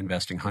 they're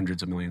investing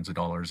hundreds of millions of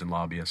dollars in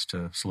lobbyists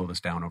to slow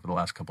this down over the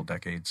last couple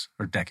decades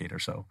or decade or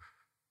so.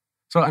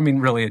 So, I mean,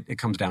 really, it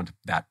comes down to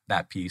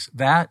that piece.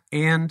 That,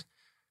 and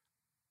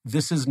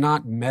this is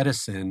not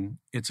medicine.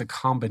 It's a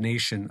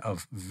combination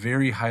of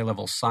very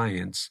high-level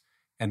science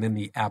and then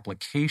the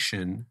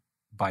application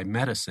by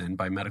medicine,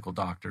 by medical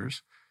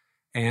doctors.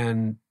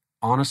 And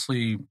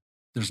honestly,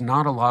 there's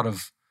not a lot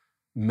of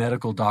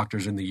medical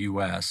doctors in the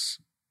U.S.,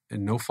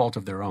 and no fault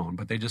of their own,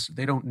 but they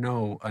don't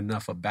know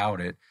enough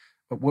about it.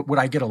 But what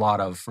I get a lot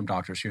of from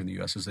doctors here in the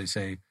U.S. is they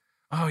say,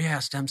 oh, yeah,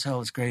 stem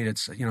cell is great.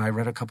 It's, I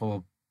read a couple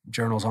of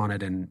journals on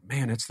it, and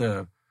man, it's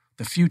the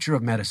future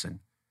of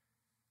medicine.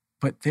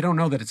 But they don't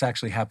know that it's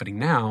actually happening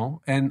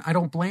now. And I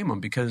don't blame them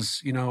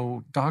because,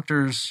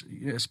 doctors,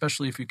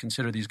 especially if you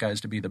consider these guys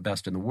to be the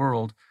best in the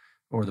world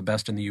or the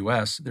best in the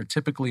U.S., they're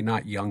typically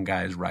not young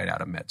guys right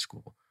out of med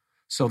school.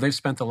 So they've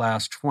spent the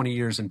last 20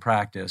 years in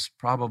practice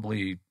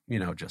probably,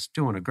 just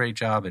doing a great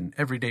job and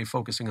every day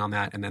focusing on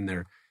that. And then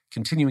their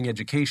continuing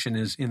education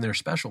is in their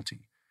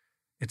specialty.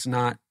 It's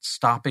not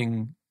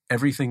stopping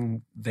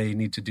everything they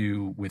need to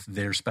do with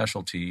their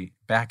specialty,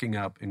 backing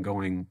up and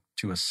going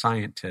to a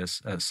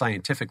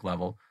scientific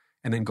level,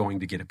 and then going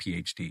to get a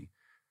PhD.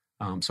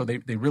 So they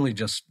really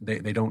just,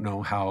 they don't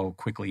know how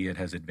quickly it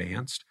has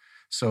advanced.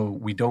 So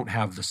we don't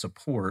have the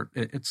support.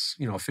 It's,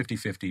 a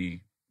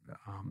 50-50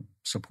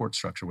 support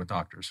structure with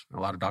doctors. A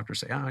lot of doctors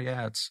say, oh,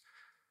 yeah, it's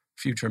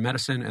future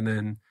medicine. And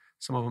then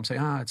some of them say,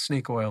 it's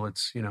snake oil.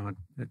 It's,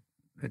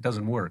 it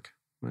doesn't work.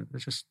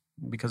 It's just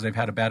because they've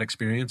had a bad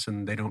experience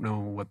and they don't know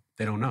what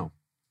they don't know.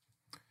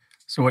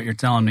 So what you're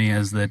telling me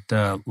is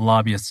that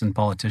lobbyists and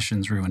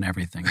politicians ruin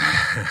everything.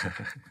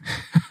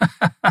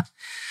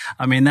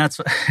 I mean, that's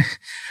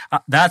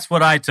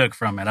what I took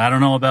from it. I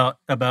don't know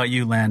about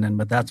you, Landon,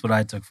 but that's what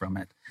I took from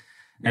it.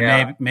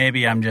 And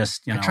maybe I'm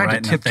just, right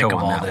in the thick of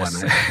all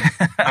this.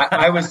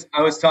 I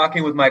was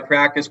talking with my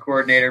practice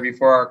coordinator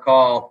before our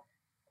call,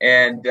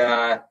 and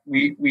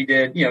we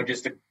did,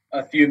 just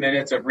a few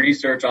minutes of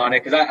research on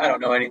it because I don't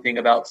know anything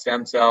about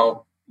stem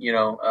cell,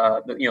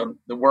 the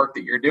work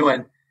that you're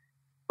doing.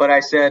 But I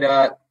said,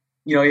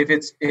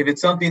 if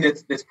it's something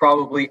that's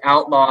probably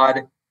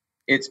outlawed,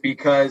 it's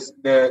because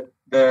the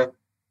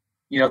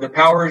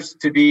powers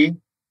to be,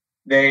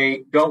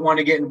 they don't want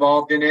to get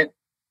involved in it,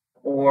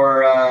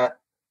 or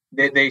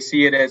they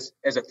see it as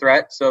a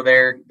threat. So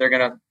they're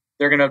gonna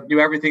do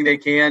everything they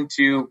can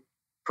to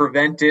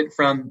prevent it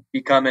from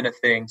becoming a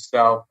thing.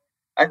 So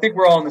I think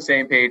we're all on the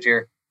same page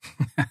here.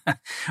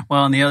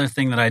 Well, and the other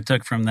thing that I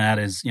took from that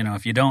is,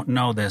 if you don't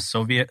know this,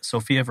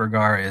 Sofia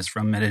Vergara is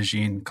from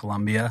Medellin,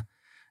 Colombia.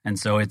 And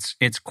so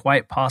it's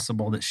quite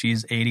possible that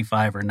she's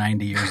 85 or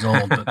 90 years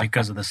old, but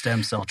because of the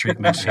stem cell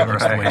treatment, she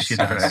looks the way she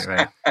does.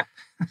 Right.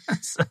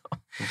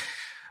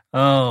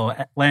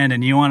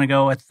 Landon, you want to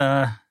go with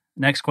the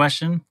next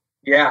question?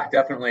 Yeah,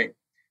 definitely.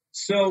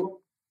 So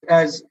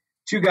as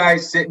two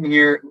guys sitting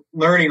here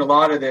learning a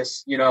lot of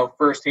this,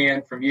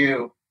 firsthand from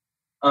you,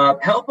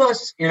 help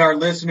us and our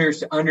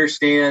listeners to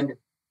understand,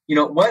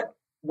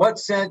 what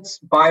sets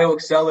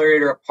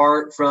BioAccelerator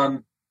apart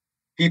from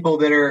people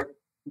that are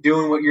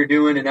doing what you're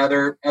doing in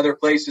other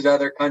places,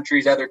 other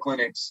countries, other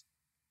clinics?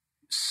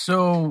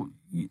 So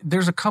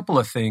there's a couple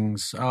of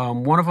things.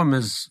 One of them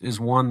is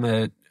one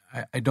that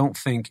I don't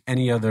think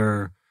any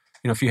other,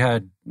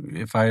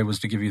 if I was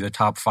to give you the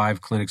top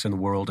 5 clinics in the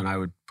world and I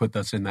would put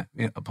us in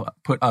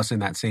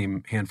that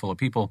same handful of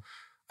people,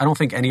 I don't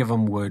think any of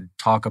them would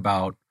talk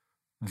about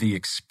the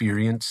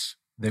experience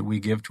that we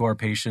give to our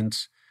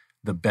patients,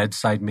 the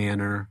bedside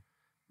manner,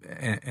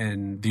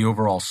 and the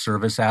overall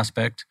service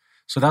aspect.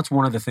 So that's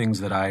one of the things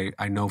that I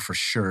know for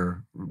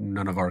sure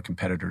none of our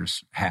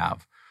competitors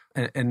have.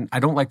 And I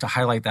don't like to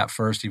highlight that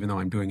first, even though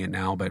I'm doing it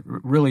now, but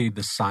really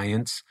the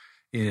science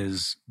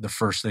is the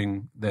first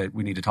thing that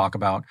we need to talk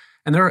about.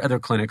 And there are other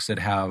clinics that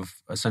have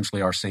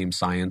essentially our same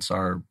science.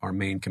 Our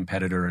main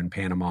competitor in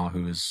Panama,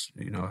 who is,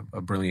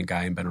 a brilliant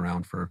guy and been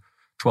around for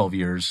 12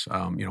 years,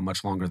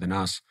 much longer than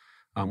us,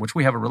 which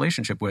we have a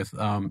relationship with.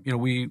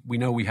 We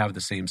know we have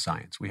the same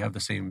science. We have the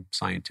same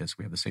scientists.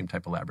 We have the same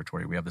type of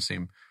laboratory. We have the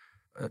same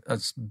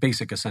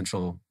basic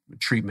essential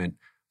treatment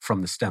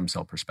from the stem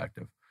cell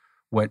perspective.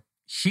 What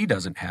he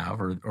doesn't have,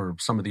 or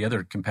some of the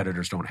other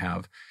competitors don't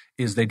have,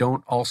 is they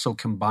don't also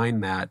combine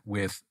that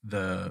with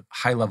the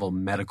high-level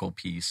medical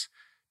piece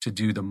to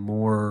do the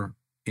more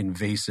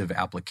invasive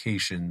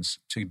applications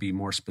to be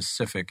more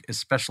specific,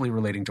 especially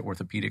relating to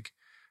orthopedic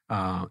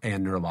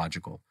and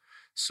neurological.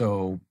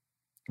 So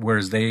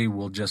whereas they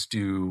will just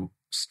do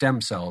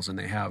stem cells and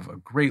they have a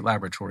great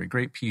laboratory,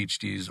 great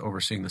PhDs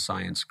overseeing the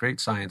science,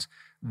 great science,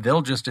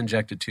 they'll just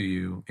inject it to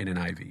you in an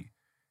IV.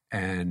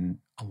 And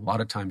a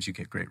lot of times you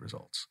get great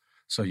results.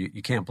 So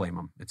you can't blame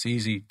them. It's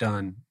easy,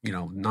 done,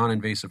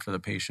 non-invasive for the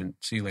patient.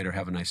 See you later,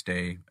 have a nice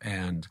day.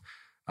 And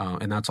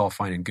that's all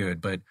fine and good.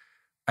 But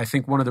I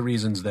think one of the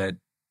reasons that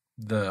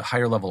the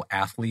higher level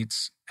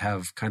athletes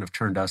have kind of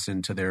turned us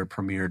into their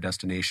premier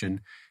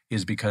destination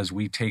is because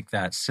we take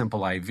that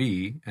simple IV,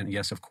 and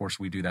yes, of course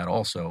we do that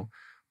also,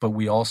 but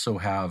we also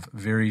have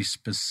very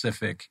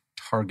specific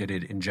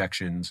targeted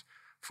injections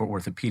for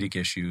orthopedic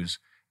issues,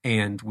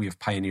 and we have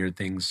pioneered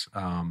things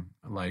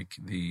like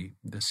the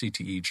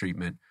CTE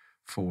treatment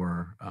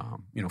for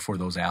for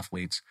those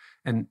athletes.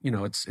 And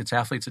it's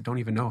athletes that don't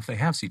even know if they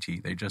have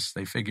CTE.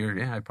 They figure,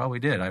 yeah, I probably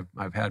did.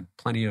 I've had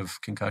plenty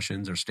of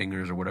concussions or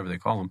stingers or whatever they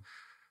call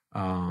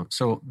them.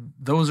 So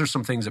those are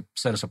some things that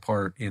set us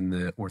apart in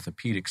the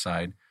orthopedic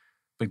side.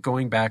 But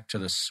going back to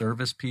the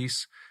service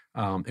piece,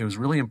 it was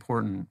really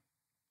important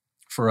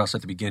for us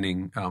at the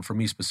beginning, for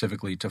me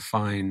specifically, to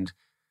find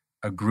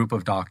a group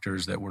of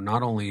doctors that were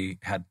not only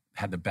had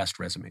the best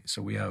resume.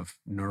 So we have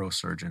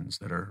neurosurgeons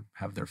that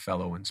have their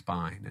fellow in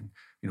spine,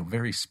 and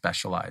very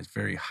specialized,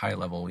 very high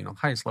level,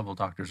 highest level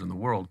doctors in the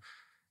world.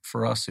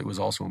 For us, it was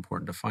also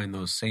important to find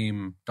those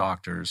same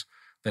doctors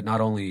that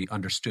not only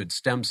understood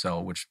stem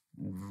cell, which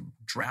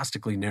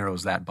drastically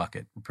narrows that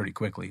bucket pretty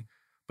quickly,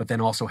 but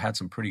then also had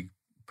some pretty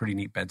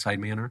neat bedside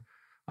manner,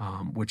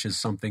 which is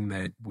something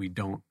that we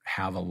don't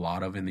have a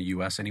lot of in the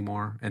U.S.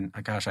 anymore. And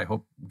gosh, I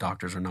hope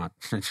doctors are not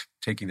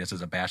taking this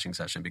as a bashing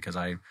session, because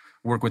I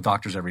work with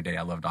doctors every day.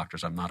 I love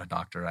doctors. I'm not a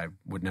doctor. I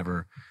would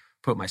never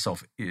put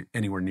myself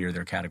anywhere near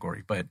their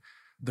category. But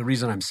the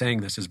reason I'm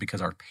saying this is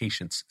because our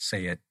patients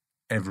say it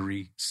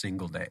every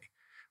single day.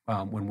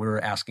 When we're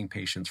asking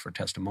patients for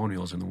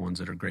testimonials, and the ones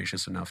that are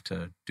gracious enough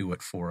to do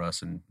it for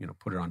us and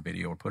put it on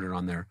video or put it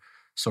on their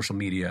social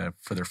media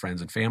for their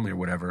friends and family or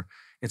whatever,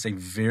 it's a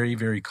very,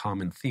 very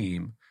common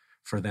theme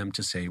for them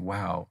to say,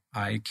 wow,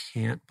 I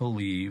can't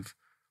believe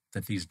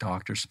that these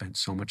doctors spent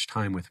so much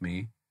time with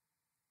me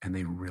and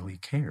they really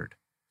cared.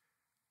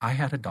 I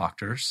had a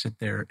doctor sit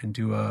there and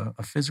do a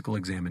physical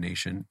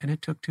examination, and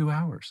it took 2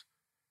 hours.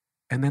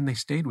 And then they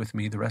stayed with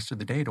me the rest of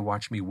the day to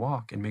watch me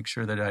walk and make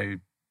sure that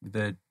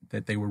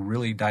that they were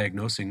really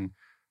diagnosing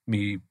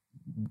me,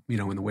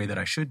 in the way that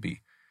I should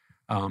be.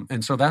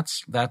 And so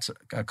that's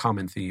a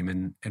common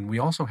theme. And we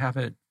also have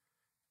it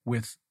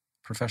with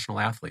professional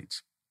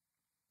athletes.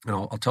 And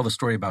I'll tell the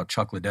story about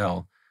Chuck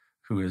Liddell,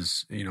 who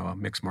is, a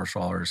mixed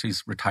martial artist.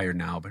 He's retired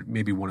now, but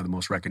maybe one of the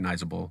most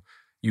recognizable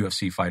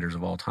UFC fighters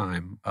of all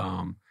time.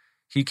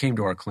 He came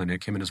to our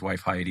clinic, him and his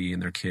wife Heidi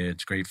and their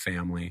kids, great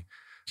family.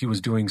 He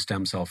was doing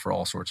stem cell for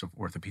all sorts of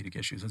orthopedic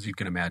issues. As you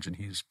can imagine,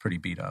 he's pretty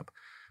beat up.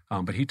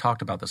 But he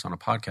talked about this on a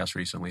podcast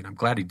recently, and I'm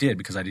glad he did,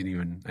 because I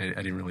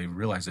didn't really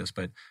realize this,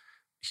 but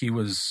he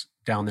was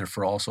down there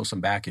for also some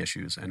back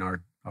issues, and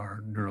our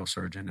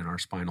neurosurgeon and our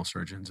spinal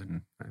surgeons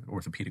and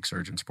orthopedic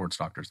surgeons, sports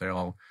doctors, they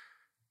all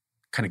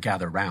kind of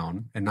gather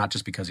around, and not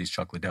just because he's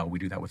Chuck Liddell. We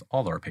do that with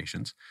all our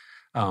patients.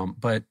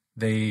 But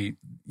they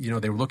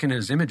were looking at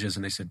his images,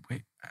 and they said,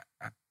 wait,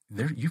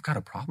 you've got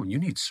a problem. You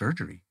need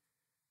surgery.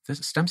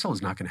 This stem cell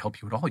is not going to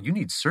help you at all. You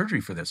need surgery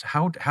for this.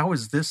 How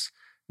has this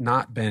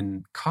not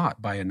been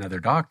caught by another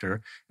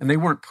doctor? And they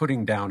weren't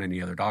putting down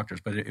any other doctors,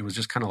 but it was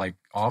just kind of like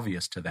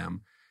obvious to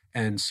them.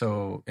 And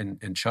so,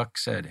 and Chuck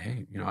said,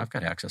 hey, I've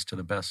got access to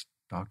the best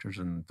doctors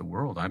in the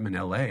world. I'm in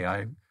LA.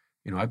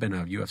 I've been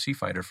a UFC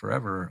fighter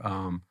forever.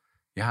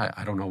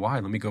 I don't know why.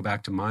 Let me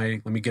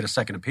get a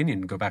second opinion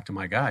and go back to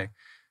my guy.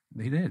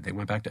 They did. They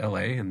went back to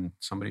LA, and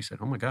somebody said,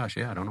 oh my gosh,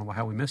 yeah, I don't know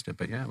how we missed it,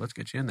 but yeah, let's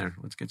get you in there.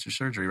 Let's get your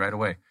surgery right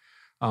away.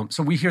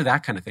 So we hear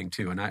that kind of thing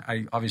too. And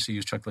I obviously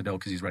use Chuck Liddell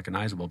because he's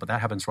recognizable, but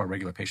that happens to our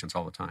regular patients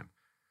all the time.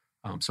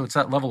 So it's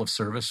that level of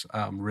service,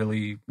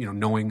 really,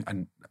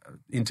 knowing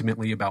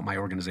intimately about my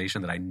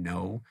organization that I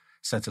know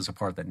sets us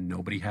apart that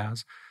nobody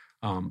has.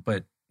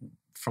 But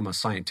from a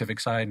scientific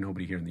side,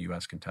 nobody here in the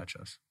U.S. can touch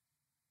us.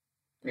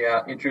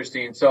 Yeah,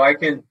 interesting. So I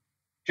can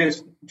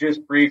just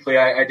briefly,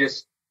 I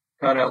just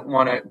kind of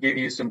want to give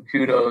you some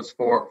kudos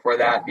for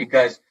that,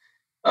 because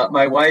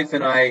my wife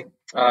and I,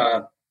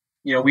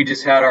 we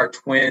just had our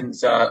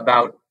twins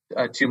about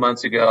 2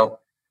 months ago.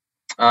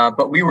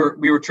 But we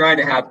were trying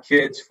to have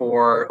kids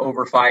for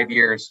over 5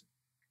 years.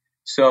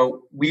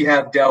 So we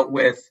have dealt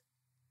with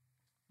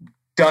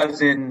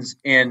dozens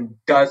and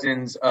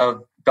dozens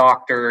of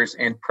doctors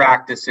and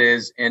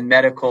practices and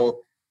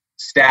medical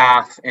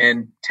staff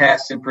and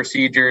tests and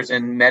procedures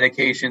and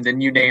medications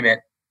and you name it.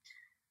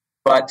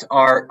 But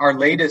our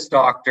latest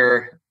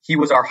doctor, he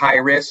was our high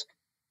risk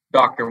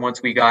doctor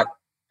once we got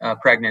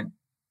pregnant.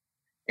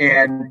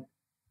 And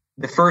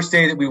the first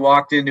day that we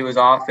walked into his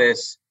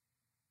office,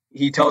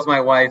 he tells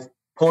my wife,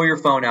 pull your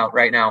phone out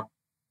right now.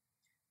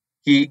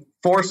 He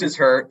forces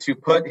her to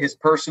put his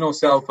personal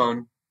cell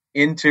phone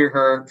into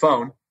her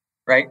phone,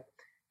 right?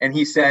 And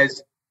he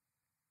says,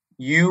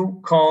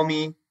 you call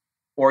me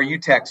or you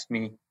text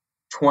me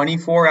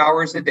 24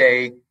 hours a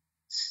day,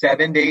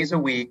 7 days a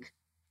week.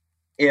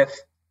 If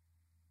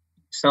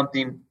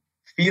something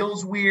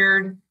feels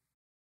weird,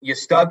 you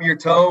stub your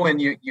toe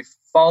and you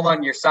fall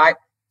on your side,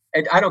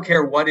 and I don't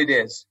care what it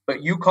is,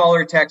 but you call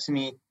or text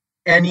me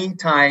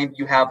anytime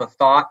you have a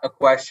thought, a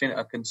question,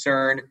 a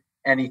concern,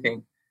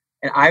 anything.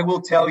 And I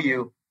will tell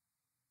you,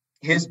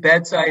 his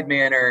bedside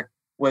manner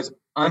was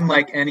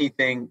unlike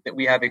anything that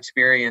we have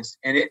experienced,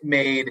 and it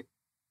made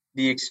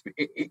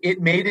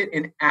it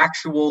an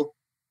actual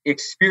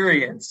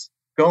experience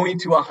going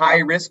to a high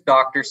risk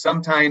doctor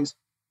sometimes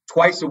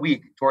twice a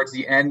week towards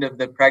the end of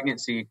the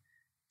pregnancy.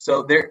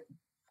 So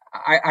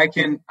I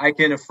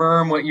can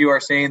affirm what you are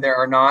saying. There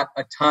are not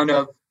a ton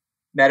of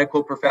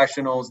medical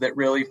professionals that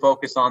really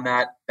focus on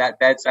that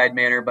bedside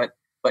manner, but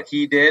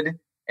he did,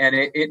 and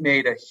it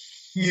made a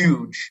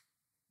huge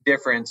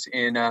difference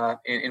in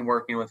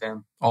working with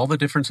him. All the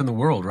difference in the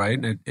world,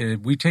 right?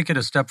 We take it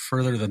a step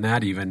further than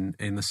that, even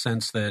in the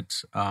sense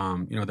that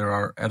there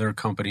are other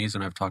companies,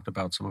 and I've talked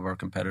about some of our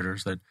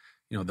competitors that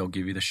they'll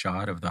give you the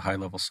shot of the high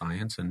level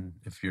science, and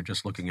if you're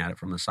just looking at it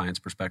from the science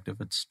perspective,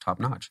 it's top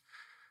notch.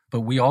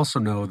 But we also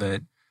know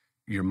that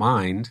your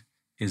mind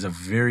is a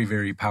very,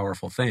 very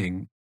powerful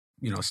thing.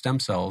 Stem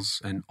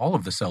cells and all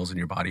of the cells in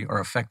your body are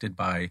affected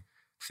by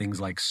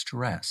things like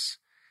stress.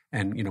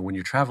 And when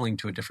you're traveling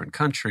to a different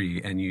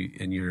country and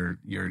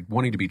you're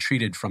wanting to be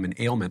treated from an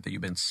ailment that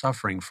you've been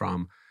suffering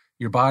from,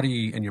 your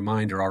body and your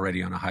mind are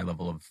already on a high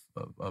level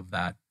of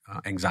that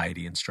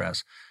anxiety and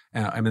stress.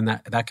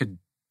 That could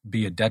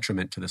be a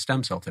detriment to the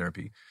stem cell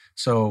therapy.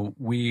 So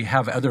we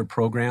have other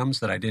programs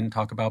that I didn't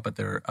talk about, but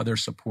there are other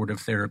supportive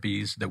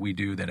therapies that we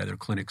do that other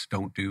clinics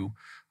don't do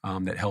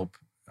that help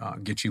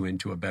get you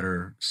into a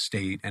better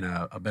state and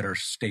a better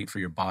state for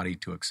your body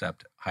to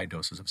accept high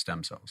doses of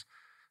stem cells.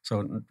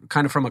 So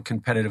kind of from a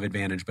competitive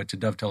advantage, but to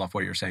dovetail off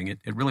what you're saying,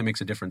 it really makes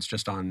a difference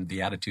just on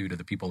the attitude of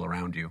the people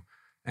around you.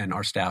 And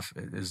our staff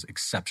is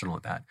exceptional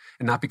at that.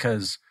 And not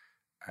because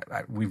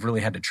we've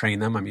really had to train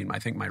them. I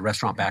think my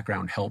restaurant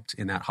background helped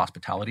in that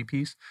hospitality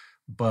piece,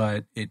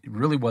 but it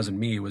really wasn't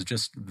me. It was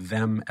just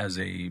them as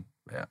a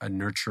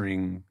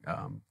nurturing,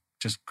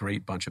 just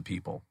great bunch of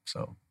people.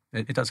 So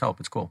it does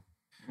help. It's cool.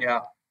 Yeah.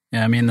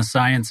 Yeah, the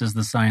science is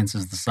the science,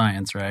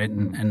 right?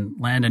 And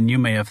Landon, you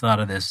may have thought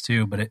of this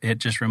too, but it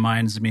just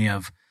reminds me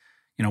of,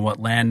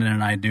 what Landon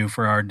and I do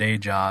for our day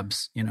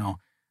jobs.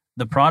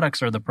 The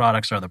products are the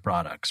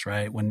products,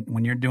 right?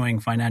 When you're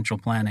doing financial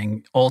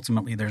planning,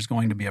 ultimately there's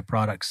going to be a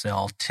product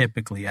sale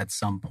typically at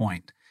some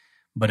point.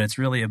 But it's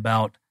really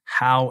about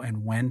how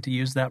and when to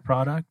use that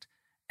product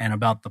and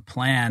about the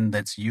plan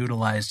that's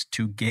utilized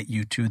to get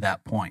you to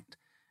that point.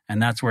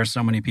 And that's where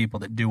so many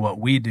people that do what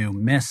we do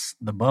miss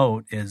the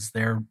boat is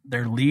they're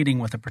leading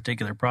with a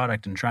particular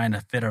product and trying to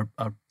fit a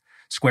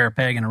square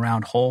peg in a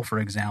round hole, for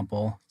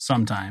example,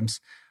 sometimes.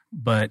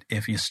 But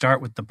if you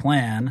start with the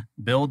plan,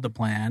 build the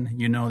plan,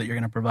 you know that you're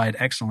going to provide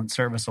excellent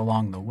service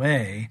along the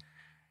way,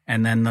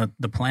 and then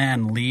the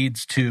plan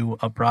leads to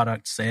a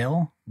product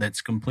sale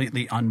that's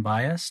completely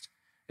unbiased,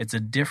 it's a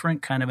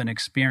different kind of an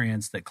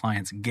experience that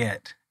clients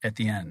get at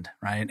the end,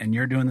 right? And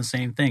you're doing the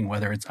same thing,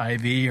 whether it's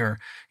IV or,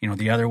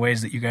 the other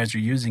ways that you guys are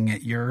using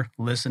it, you're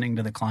listening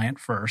to the client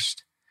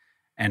first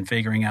and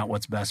figuring out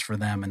what's best for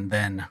them and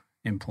then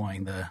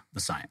employing the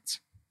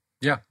science.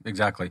 Yeah,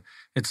 exactly.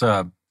 It's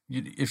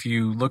if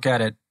you look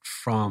at it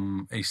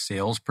from a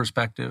sales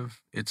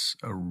perspective, it's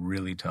a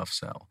really tough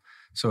sell.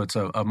 So it's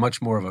a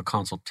much more of a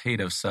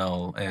consultative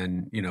sell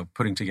and,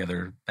 putting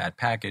together that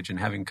package and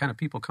having kind of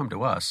people come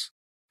to us.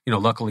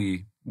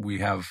 Luckily we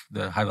have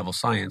the high level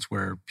science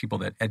where people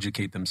that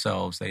educate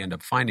themselves, they end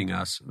up finding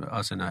us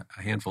and a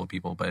handful of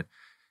people. But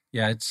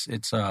yeah,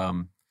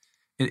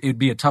 it'd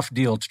be a tough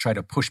deal to try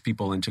to push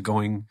people into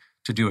going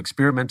to do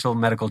experimental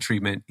medical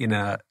treatment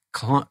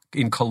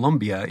in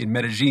Colombia, in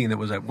Medellin, that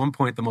was at one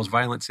point the most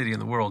violent city in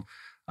the world.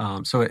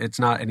 So it's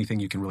not anything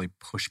you can really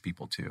push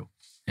people to.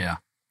 Yeah,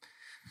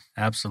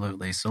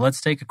 absolutely. So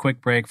let's take a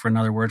quick break for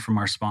another word from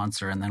our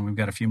sponsor, and then we've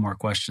got a few more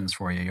questions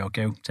for you. You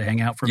okay to hang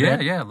out for a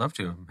bit? Yeah, I'd love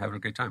to. I'm having a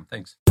great time.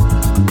 Thanks.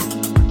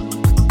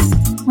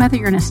 Whether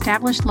you're an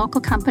established local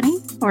company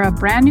or a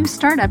brand new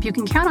startup, you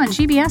can count on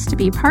GBS to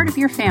be part of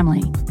your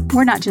family.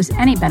 We're not just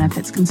any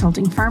benefits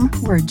consulting firm,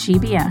 we're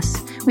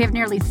GBS. We have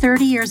nearly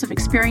 30 years of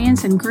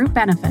experience in group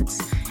benefits,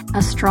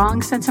 a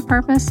strong sense of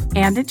purpose,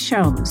 and it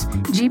shows.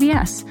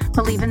 GBS,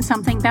 believe in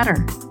something better.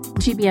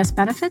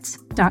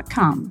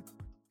 gbsbenefits.com.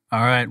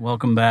 All right,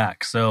 welcome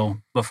back. So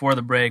before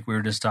the break, we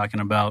were just talking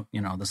about,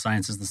 the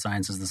science is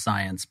the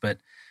science, but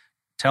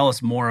tell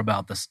us more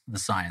about the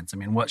science.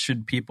 What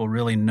should people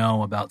really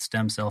know about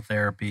stem cell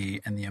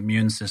therapy and the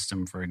immune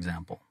system, for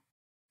example?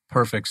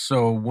 Perfect.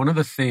 So one of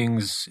the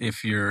things,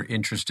 if you're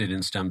interested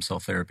in stem cell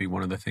therapy,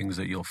 one of the things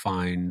that you'll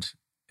find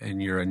in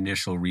your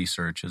initial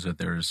research is that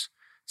there's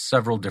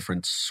several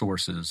different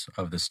sources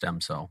of the stem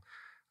cell.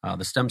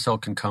 The stem cell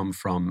can come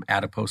from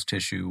adipose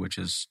tissue, which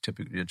is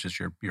typically just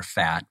your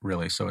fat,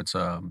 really. So it's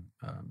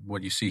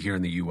what you see here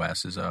in the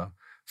U.S. is a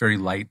very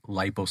light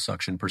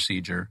liposuction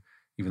procedure.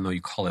 Even though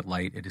you call it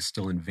light, it is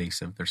still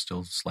invasive. They're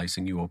still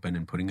slicing you open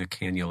and putting a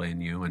cannula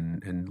in you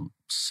and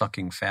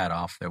sucking fat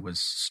off that was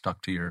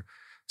stuck to your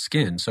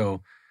skin.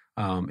 So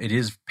it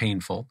is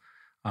painful.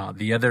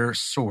 The other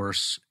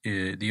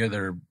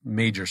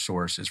major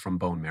source is from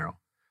bone marrow.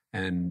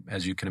 And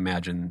as you can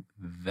imagine,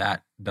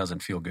 that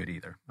doesn't feel good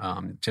either.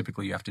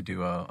 Typically, you have to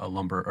do a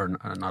lumbar, or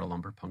not a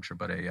lumbar puncture,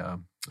 but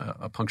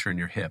a puncture in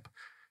your hip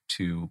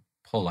to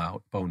pull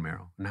out bone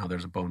marrow. Now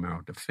there's a bone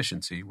marrow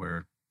deficiency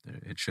where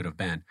it should have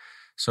been.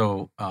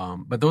 So,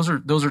 but those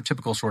are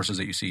typical sources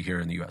that you see here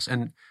in the U.S.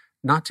 And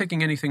not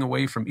taking anything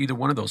away from either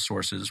one of those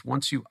sources.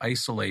 Once you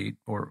isolate,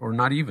 or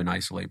not even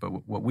isolate,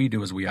 but what we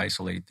do is we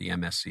isolate the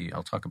MSC.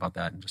 I'll talk about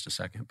that in just a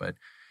second. But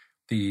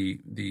the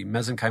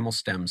mesenchymal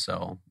stem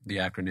cell, the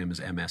acronym is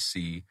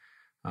MSC.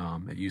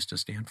 It used to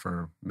stand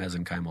for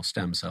mesenchymal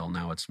stem cell.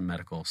 Now it's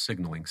medical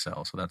signaling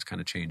cell. So that's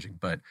kind of changing.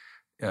 But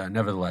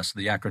nevertheless,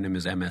 the acronym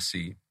is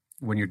MSC.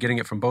 When you're getting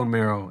it from bone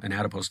marrow and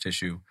adipose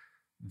tissue,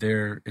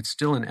 it's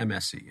still an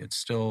MSC. It's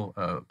still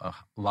a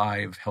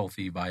live,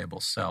 healthy, viable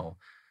cell,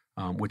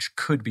 which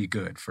could be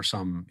good for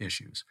some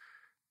issues.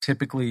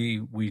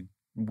 Typically,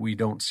 we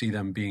don't see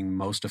them being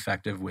most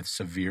effective with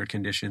severe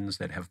conditions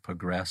that have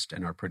progressed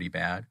and are pretty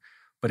bad.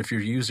 But if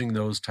you're using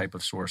those type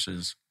of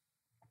sources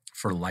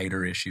for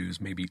lighter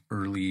issues, maybe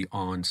early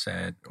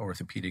onset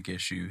orthopedic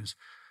issues,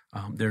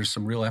 there's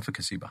some real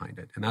efficacy behind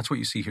it. And that's what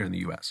you see here in the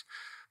U.S.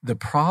 The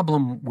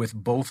problem with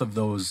both of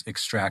those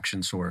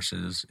extraction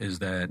sources is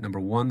that, number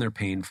one, they're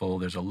painful.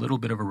 There's a little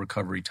bit of a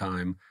recovery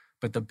time.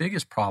 But the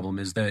biggest problem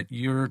is that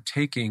you're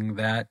taking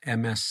that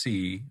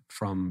MSC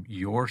from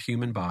your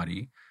human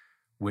body,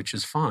 which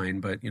is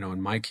fine. But,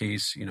 in my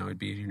case, it'd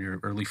be in your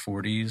early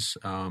 40s.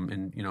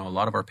 And, a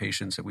lot of our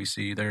patients that we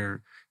see,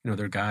 they're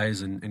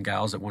guys and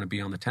gals that want to be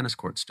on the tennis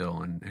court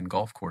still and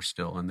golf course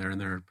still. And they're in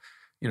their,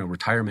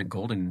 retirement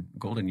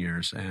golden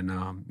years. And,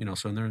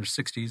 so in their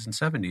 60s and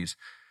 70s.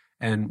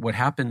 And what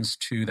happens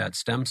to that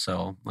stem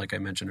cell, like I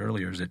mentioned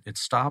earlier, is it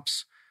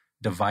stops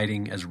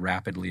dividing as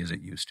rapidly as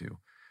it used to.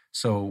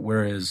 So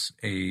whereas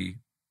a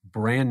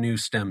brand new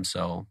stem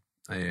cell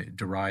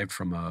derived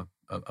from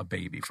a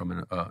baby,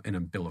 from an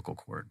umbilical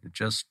cord,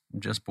 just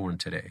born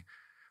today,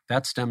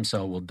 that stem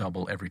cell will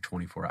double every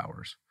 24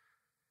 hours.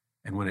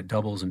 And when it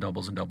doubles and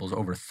doubles and doubles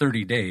over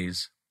 30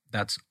 days,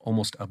 that's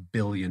almost 1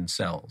 billion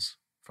cells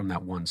from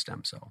that one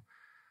stem cell.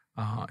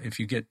 If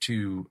you get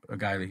to a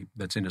guy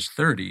that's in his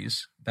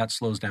 30s, that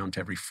slows down to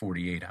every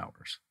 48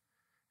 hours.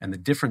 And the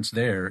difference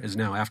there is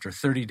now after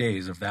 30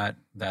 days of that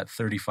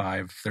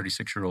 35,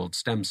 36-year-old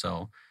stem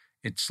cell,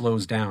 it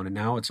slows down, and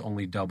now it's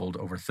only doubled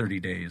over 30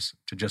 days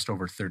to just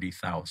over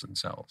 30,000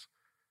 cells.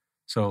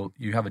 So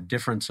you have a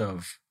difference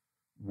of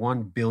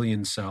 1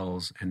 billion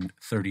cells and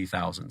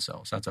 30,000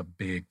 cells. That's a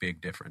big,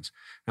 big difference.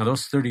 Now,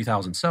 those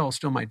 30,000 cells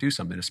still might do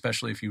something,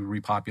 especially if you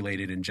repopulate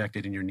it, inject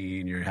it in your knee,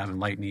 and you're having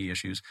light knee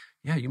issues.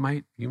 Yeah, you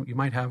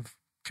might have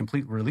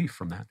complete relief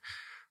from that.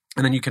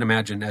 And then you can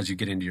imagine as you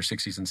get into your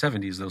 60s and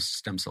 70s, those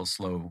stem cells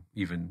slow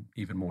even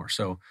more.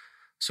 So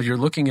you're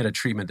looking at a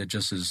treatment that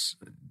is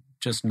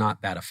just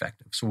not that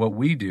effective. So what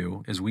we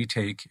do is we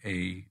take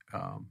a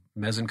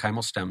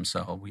mesenchymal stem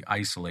cell, we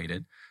isolate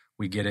it,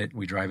 we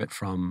drive it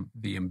from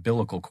the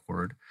umbilical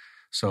cord.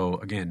 So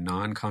again,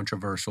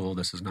 non-controversial.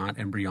 This is not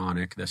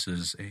embryonic. This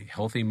is a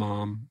healthy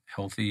mom,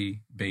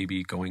 healthy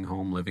baby going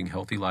home, living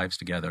healthy lives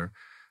together.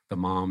 The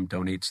mom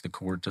donates the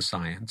cord to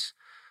science.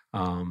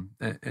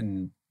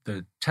 And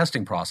the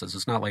testing process,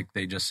 it's not like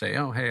they just say,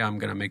 oh, hey, I'm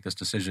going to make this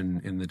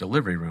decision in the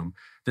delivery room.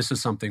 This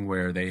is something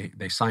where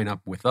they sign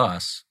up with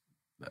us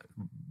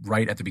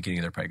right at the beginning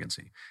of their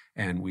pregnancy.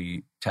 And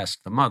we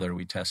test the mother,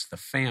 we test the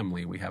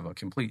family. We have a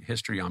complete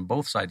history on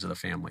both sides of the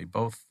family.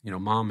 Both,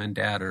 mom and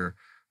dad are,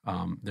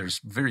 there's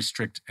very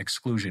strict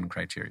exclusion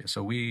criteria.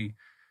 So we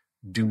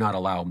do not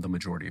allow the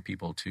majority of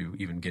people to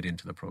even get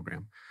into the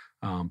program.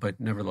 But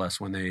nevertheless,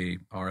 when they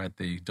are at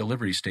the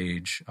delivery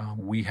stage,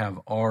 we have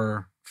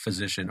our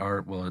physician,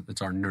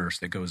 it's our nurse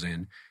that goes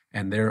in,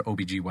 and their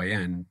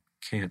OBGYN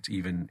can't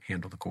even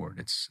handle the cord.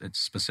 It's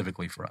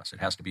specifically for us.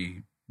 It has to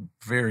be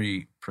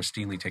very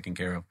pristinely taken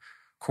care of,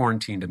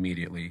 quarantined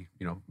immediately,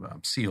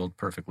 sealed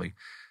perfectly.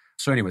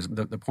 So anyways,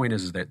 the point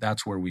is that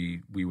that's where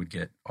we would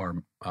get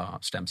our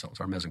stem cells,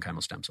 our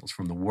mesenchymal stem cells,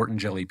 from the wart and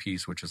jelly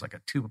piece, which is like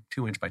a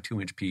 2 inch by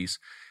 2 inch piece.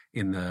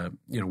 In the,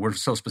 we're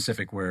so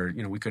specific where,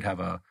 we could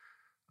have a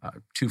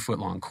 2 foot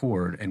long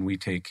cord, and we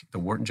take the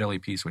wart and jelly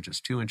piece, which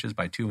is 2 inches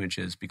by 2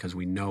 inches, because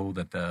we know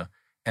that the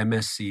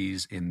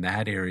MSCs in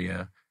that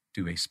area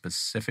do a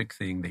specific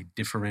thing. They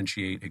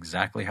differentiate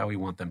exactly how we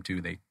want them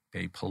to. They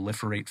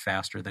proliferate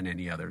faster than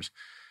any others,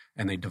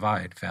 and they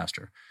divide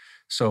faster.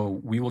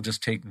 So we will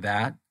just take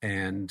that,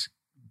 and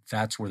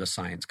that's where the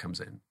science comes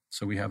in.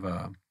 So we have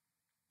a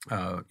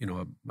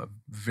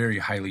very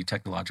highly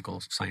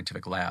technological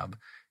scientific lab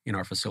in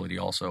our facility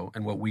also.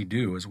 And what we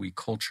do is we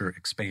culture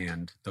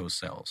expand those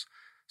cells.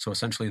 So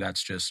essentially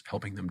that's just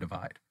helping them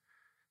divide.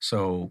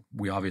 So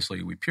we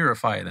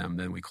purify them,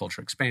 then we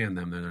culture expand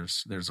them.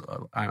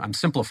 I'm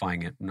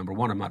simplifying it. Number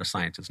one, I'm not a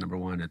scientist. Number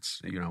one,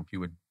 it's, you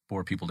would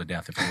bore people to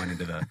death if we went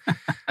into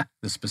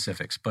the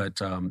specifics. But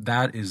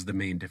that is the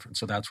main difference.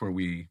 So that's where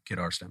we get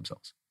our stem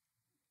cells.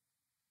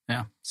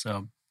 Yeah.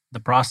 So the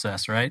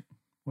process, right?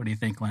 What do you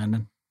think,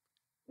 Landon?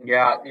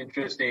 Yeah,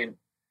 interesting.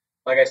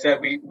 Like I said,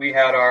 we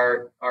had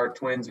our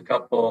twins a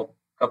couple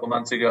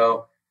months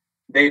ago.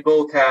 They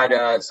both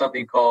had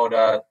something called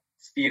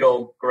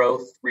fetal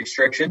growth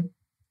restriction.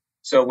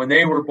 So when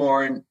they were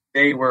born,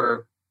 they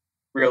were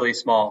really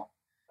small.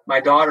 my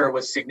daughter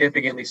was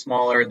significantly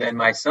smaller than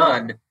my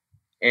son.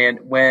 And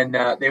when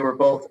they were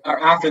both, or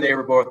after they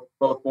were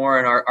both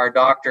born, our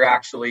doctor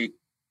actually,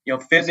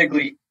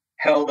 physically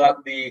held up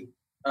the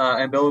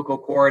umbilical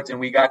cords, and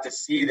we got to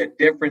see the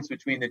difference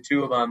between the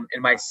two of them.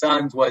 And my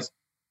son's was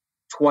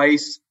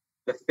twice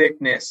the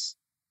thickness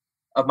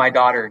of my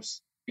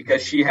daughter's,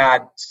 because she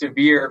had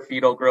severe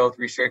fetal growth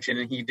restriction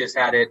and he just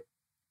had it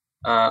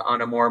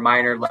on a more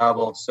minor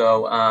level.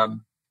 So,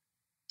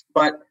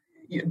 but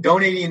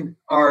donating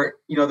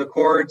the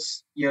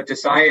cords, to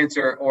science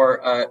or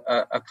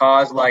a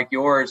cause like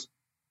yours,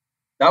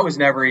 that was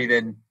never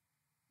even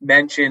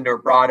mentioned or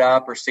brought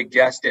up or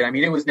suggested. I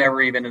mean, it was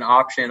never even an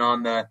option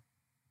on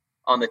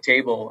the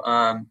table.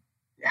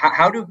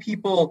 How do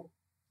people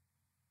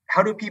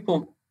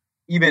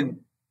even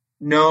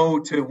know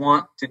to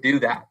want to do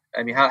that?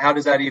 I mean, how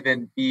does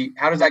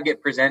that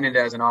get presented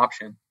as an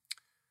option?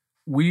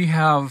 We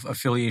have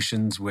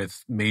affiliations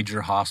with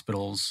major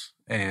hospitals,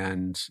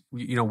 and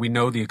we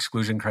know the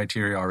exclusion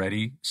criteria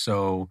already.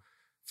 So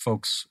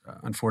folks,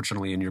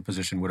 unfortunately, in your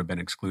position would have been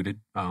excluded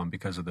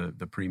because of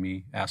the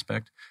preemie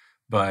aspect.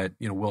 But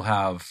we'll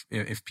have,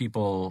 if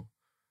people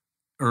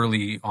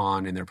early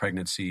on in their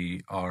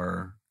pregnancy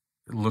are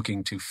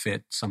looking to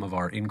fit some of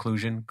our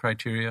inclusion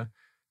criteria,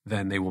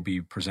 then they will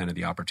be presented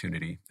the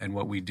opportunity. And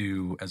what we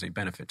do as a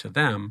benefit to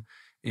them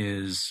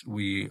is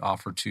we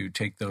offer to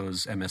take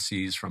those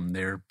MSCs from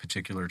their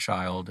particular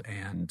child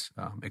and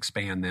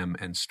expand them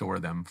and store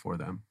them for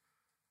them.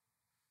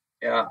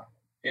 Yeah,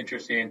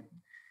 interesting.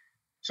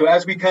 So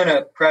as we kind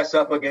of press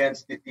up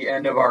against the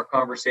end of our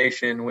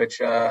conversation, which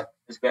has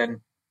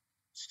been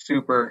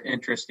super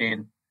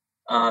interesting,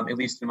 at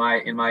least in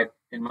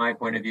my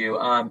point of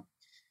view.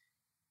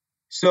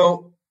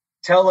 So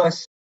tell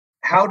us,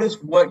 how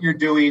does what you're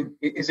doing,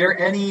 is there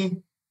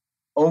any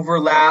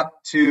overlap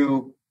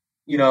to,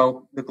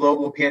 the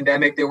global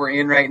pandemic that we're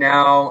in right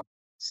now,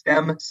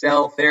 stem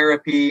cell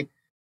therapy,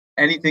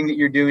 anything that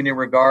you're doing in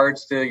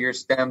regards to your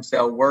stem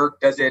cell work?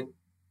 Does it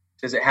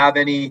have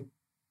any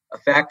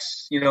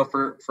effects,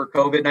 for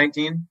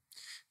COVID-19?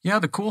 Yeah,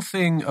 the cool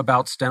thing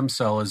about stem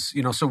cell is,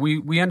 so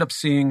we end up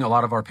seeing a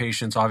lot of our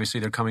patients, obviously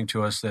they're coming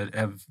to us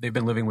they've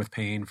been living with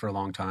pain for a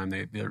long time.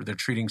 They're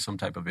treating some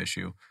type of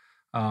issue.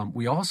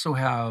 We also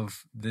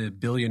have the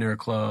billionaire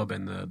club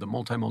and the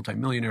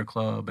multi-millionaire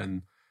club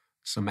and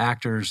some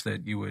actors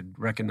that you would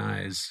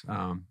recognize,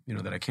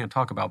 that I can't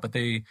talk about, but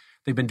they've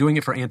been doing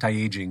it for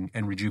anti-aging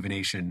and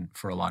rejuvenation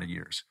for a lot of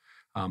years.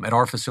 At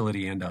our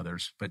facility and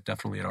others, but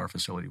definitely at our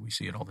facility, we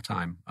see it all the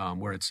time,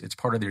 where it's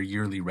part of their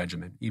yearly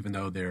regimen, even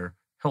though they're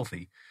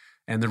healthy.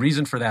 And the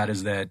reason for that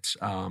is that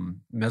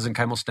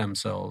mesenchymal stem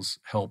cells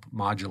help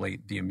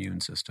modulate the immune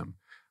system.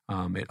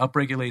 It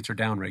upregulates or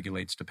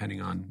downregulates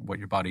depending on what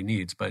your body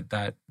needs, but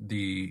that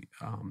the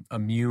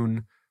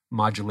immune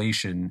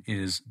modulation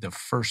is the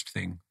first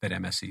thing that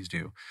MSCs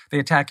do. They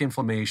attack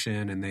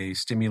inflammation and they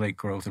stimulate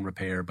growth and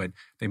repair, but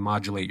they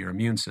modulate your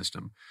immune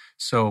system.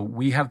 So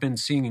we have been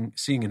seeing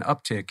an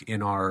uptick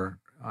in our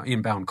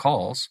inbound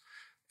calls,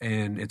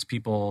 and it's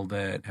people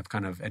that have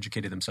kind of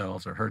educated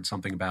themselves or heard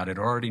something about it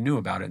or already knew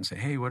about it and say,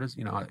 hey, what is,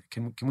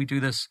 can we do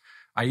this?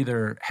 I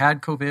either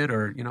had COVID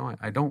or,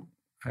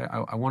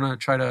 I want to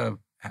try to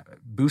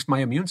boost my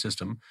immune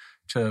system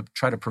to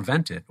try to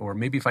prevent it. Or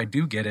maybe if I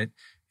do get it,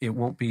 it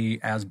won't be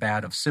as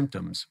bad of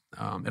symptoms.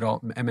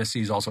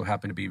 MSCs also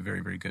happen to be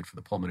very, very good for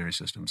the pulmonary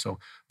system. So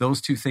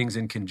those two things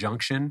in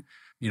conjunction,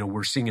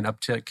 we're seeing an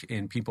uptick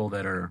in people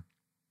that are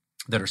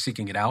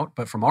seeking it out.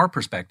 But from our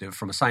perspective,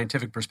 from a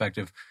scientific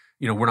perspective,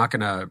 we're not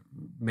going to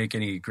make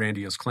any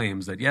grandiose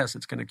claims that, yes,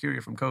 it's going to cure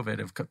you from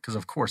COVID, because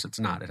of course it's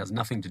not. It has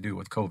nothing to do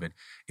with COVID.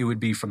 It would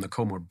be from the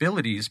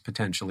comorbidities,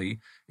 potentially.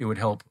 It would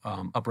help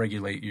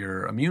upregulate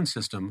your immune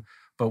system.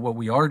 But what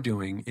we are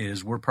doing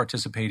is we're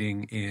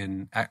participating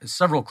in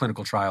several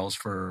clinical trials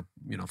for,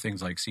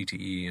 things like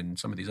CTE and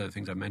some of these other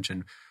things I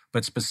mentioned.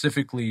 But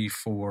specifically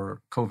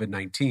for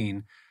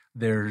COVID-19,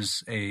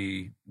 there's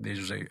a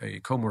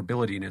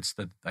comorbidity,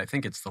 and I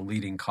think it's the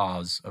leading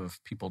cause of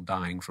people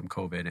dying from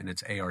COVID, and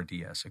it's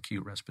ARDS,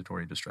 acute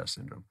respiratory distress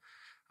syndrome.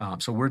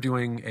 So we're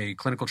doing a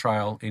clinical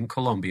trial in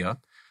Colombia.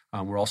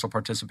 We're also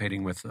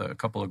participating with a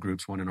couple of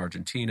groups, one in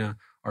Argentina.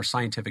 Our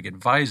scientific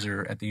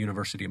advisor at the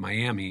University of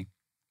Miami,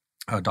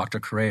 Dr.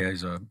 Correa,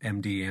 is a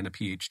MD and a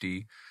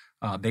PhD.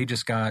 They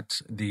just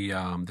got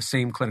the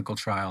same clinical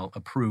trial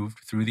approved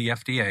through the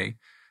FDA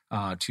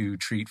to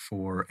treat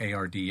for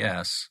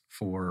ARDS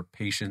for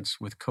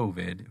patients with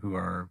COVID who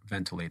are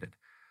ventilated.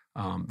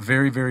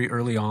 Very, very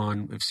early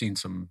on, we've seen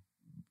some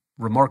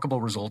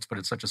remarkable results, but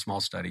it's such a small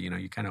study.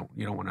 You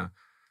don't want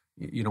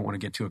to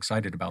get too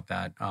excited about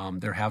that.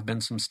 There have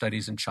been some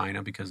studies in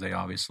China because they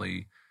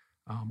obviously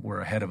were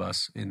ahead of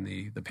us in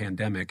the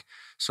pandemic.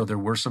 So there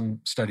were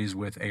some studies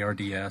with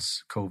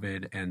ARDS,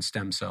 COVID, and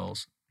stem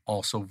cells.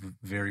 Also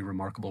very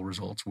remarkable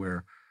results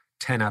where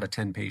 10 out of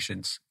 10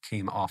 patients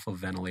came off of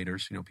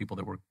ventilators, people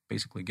that were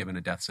basically given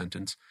a death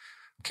sentence,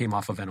 came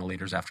off of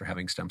ventilators after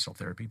having stem cell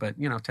therapy. But,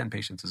 10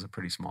 patients is a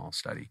pretty small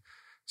study.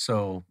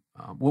 So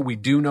what we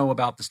do know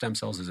about the stem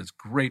cells is it's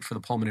great for the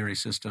pulmonary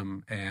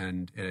system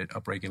and it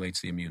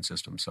upregulates the immune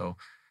system. So,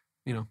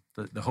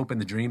 the hope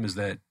and the dream is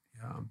that,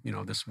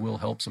 this will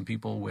help some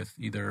people with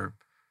either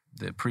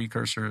the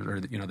precursor or,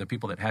 the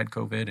people that had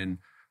COVID and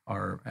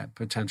are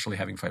potentially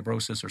having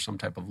fibrosis or some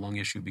type of lung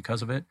issue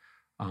because of it,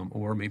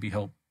 or maybe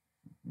help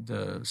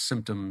the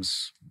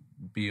symptoms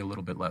be a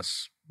little bit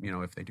less,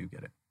 if they do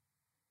get it.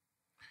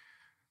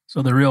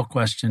 So the real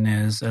question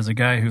is, as a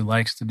guy who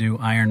likes to do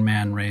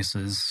Ironman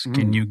races,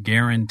 can you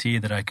guarantee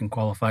that I can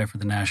qualify for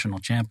the national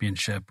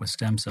championship with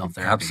stem cell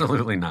therapy?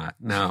 Absolutely not.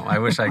 No, I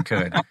wish I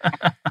could.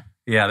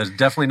 Yeah, there's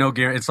definitely no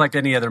guarantee. It's like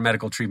any other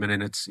medical treatment,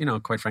 and it's,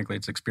 quite frankly,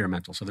 it's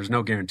experimental. So there's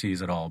no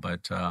guarantees at all.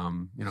 But,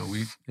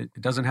 it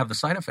doesn't have the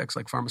side effects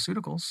like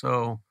pharmaceuticals.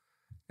 So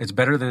it's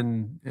better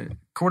than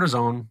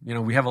cortisone.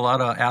 We have a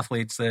lot of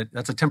athletes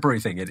that's a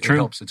temporary thing. It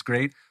helps. It's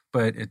great,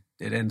 but it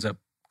ends up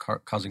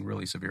causing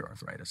really severe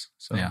arthritis.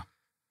 So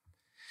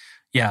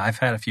yeah, I've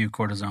had a few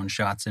cortisone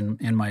shots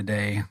in my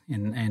day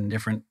in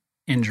different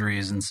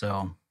injuries, and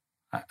so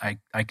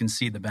I can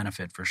see the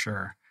benefit for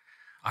sure.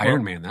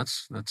 Ironman,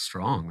 that's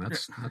strong.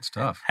 That's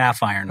tough.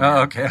 Half Ironman.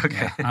 Oh, okay.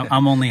 Yeah,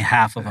 I'm only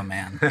half of a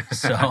man,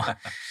 so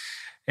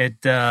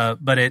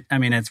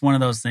it's one of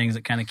those things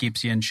that kind of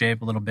keeps you in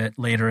shape a little bit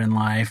later in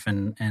life,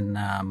 and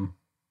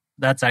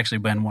that's actually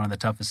been one of the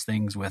toughest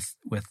things with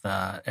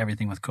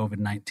everything with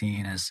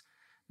COVID-19 is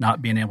not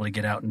being able to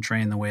get out and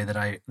train the way that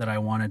I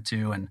wanted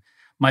to. And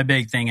my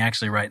big thing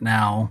actually right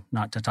now,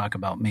 not to talk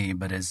about me,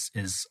 but is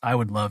I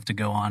would love to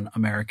go on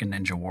American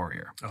Ninja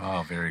Warrior.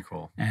 Oh, very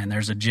cool. And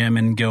there's a gym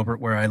in Gilbert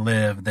where I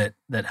live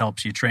that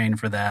helps you train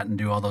for that and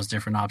do all those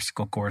different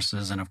obstacle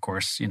courses. And of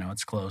course,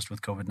 it's closed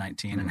with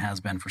COVID-19 and has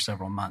been for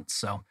several months.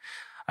 So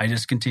I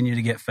just continue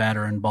to get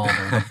fatter and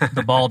balder.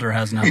 The balder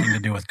has nothing to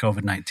do with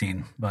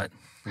COVID-19, but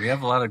we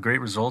have a lot of great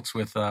results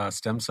with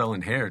stem cell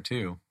and hair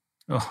too.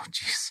 Oh,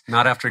 jeez.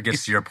 Not after it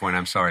gets to your point.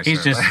 I'm sorry,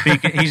 He's sir. just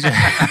speaking.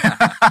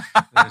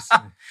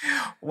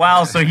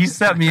 Wow. So he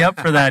set me up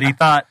for that. He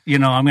thought,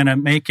 I'm going to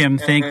make him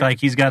think like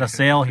he's got a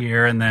sale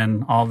here. And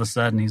then all of a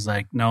sudden he's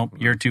like, nope,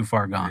 you're too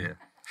far gone.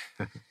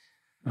 Yeah.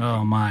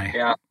 Oh, my.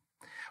 Yeah.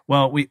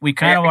 Well, we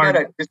kind of are.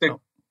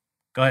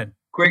 Go ahead.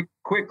 Quick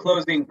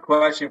closing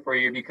question for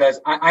you, because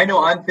I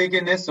know I'm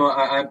thinking this. So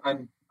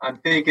I'm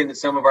thinking that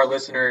some of our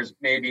listeners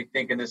may be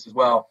thinking this as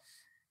well.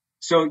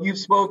 So you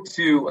spoke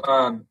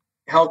to,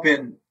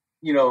 helping,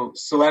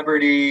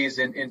 celebrities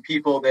and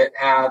people that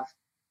have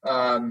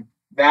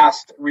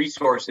vast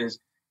resources.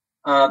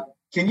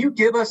 Can you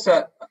give us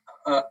a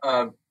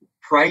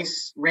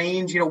price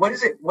range?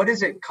 What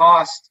does it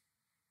cost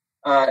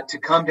to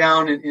come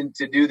down and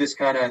to do this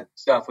kind of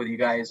stuff with you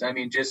guys? I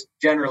mean, just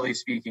generally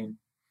speaking.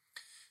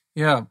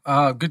 Yeah,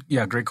 good.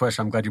 Yeah, great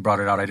question. I'm glad you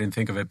brought it out. I didn't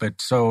think of it,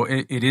 but so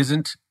it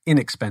isn't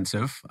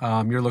inexpensive.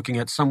 You're looking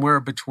at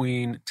somewhere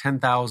between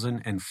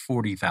 $10,000 and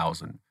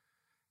 $40,000.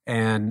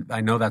 And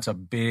I know that's a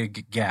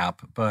big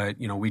gap, but,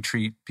 we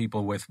treat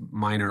people with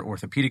minor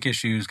orthopedic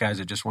issues, guys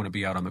that just want to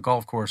be out on the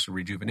golf course or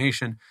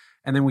rejuvenation.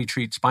 And then we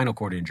treat spinal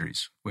cord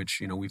injuries, which,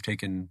 we've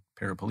taken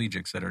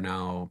paraplegics that are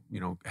now,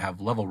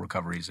 have level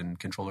recoveries and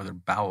control of their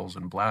bowels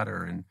and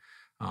bladder and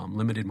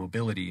limited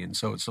mobility. And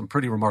so it's some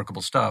pretty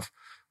remarkable stuff.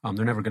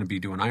 They're never going to be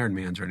doing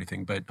Ironmans or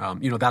anything, but,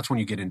 that's when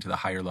you get into the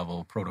higher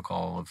level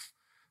protocol of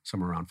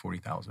somewhere around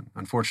 $40,000.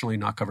 Unfortunately,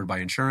 not covered by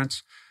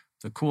insurance.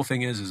 The cool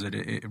thing is that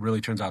it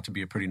really turns out to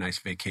be a pretty nice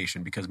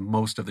vacation because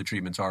most of the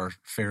treatments are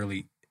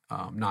fairly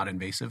not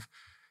invasive.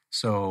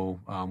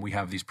 So we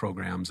have these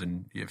programs,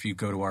 and if you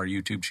go to our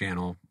YouTube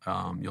channel,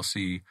 you'll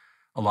see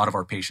a lot of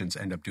our patients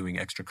end up doing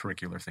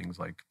extracurricular things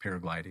like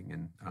paragliding,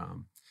 and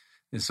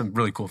there's some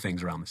really cool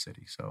things around the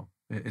city. So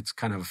it's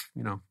kind of,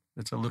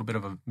 it's a little bit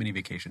of a mini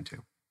vacation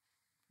too.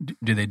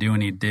 Do they do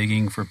any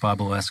digging for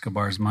Pablo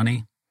Escobar's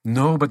money?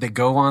 No, but they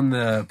go on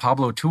the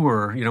Pablo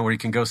tour, where you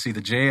can go see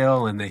the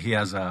jail, and he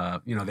has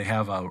they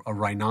have a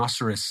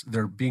rhinoceros.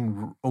 They're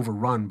being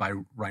overrun by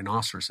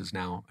rhinoceroses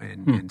now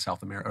in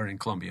South America, or in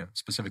Colombia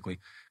specifically,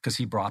 because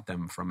he brought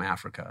them from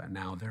Africa, and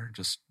now they're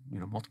just,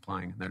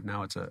 multiplying.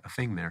 Now it's a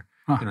thing there.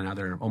 Huh. Now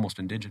they're almost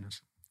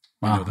indigenous.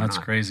 Wow, that's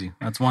crazy.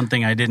 That's one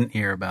thing I didn't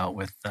hear about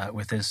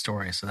with his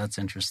story. So that's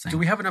interesting. Do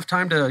we have enough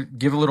time to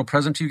give a little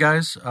present to you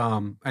guys?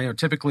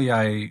 Typically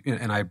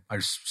I'm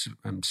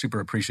super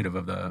appreciative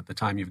of the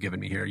time you've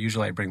given me here.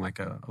 Usually I bring like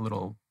a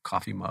little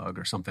coffee mug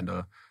or something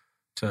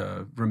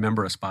to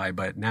remember us by.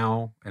 But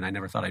now, and I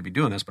never thought I'd be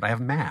doing this, but I have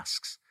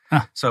masks.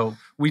 Huh. So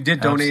we did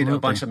donate a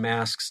bunch of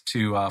masks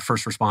to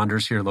first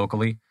responders here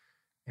locally.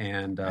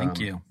 And thank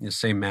you. The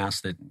same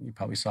mask that you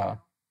probably saw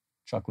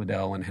Chuck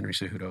Liddell and Henry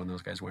Cejudo and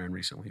those guys wearing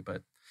recently.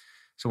 But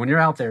so when you're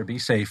out there, be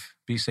safe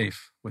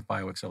with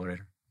BioAccelerator.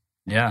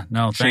 Yeah,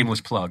 no,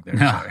 shameless plug there.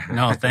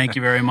 No, thank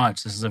you very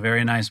much. This is a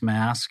very nice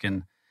mask,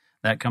 and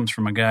that comes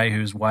from a guy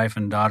whose wife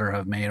and daughter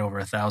have made over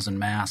 1,000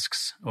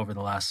 masks over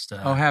the last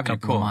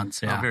couple of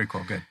months. Yeah, very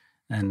cool, good.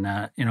 And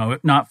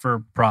not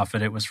for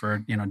profit; it was for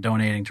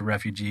donating to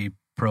refugee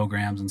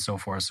programs and so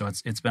forth. So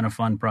it's been a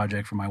fun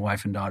project for my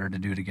wife and daughter to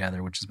do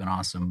together, which has been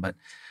awesome. But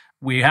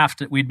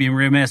we'd be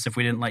remiss if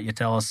we didn't let you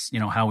tell us,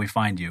 how we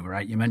find you,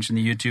 right? You mentioned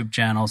the YouTube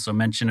channel, so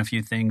mention a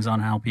few things on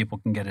how people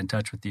can get in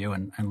touch with you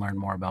and learn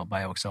more about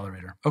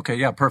BioAccelerator. Okay,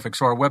 yeah, perfect.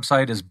 So our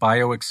website is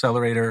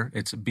BioAccelerator.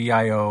 It's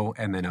BIO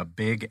and then a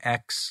big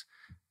X,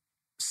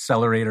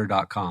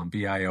 accelerator.com,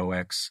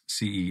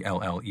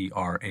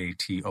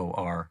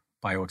 BioXCellerator,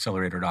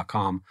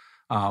 BioAccelerator.com.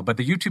 But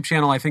the YouTube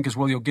channel, I think, is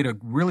where you'll get a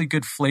really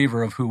good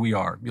flavor of who we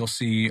are. You'll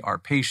see our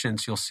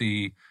patients. You'll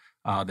see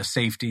the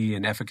safety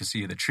and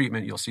efficacy of the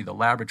treatment. You'll see the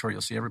laboratory.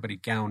 You'll see everybody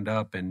gowned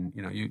up, and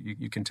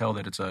you can tell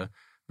that it's a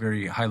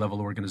very high-level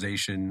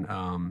organization.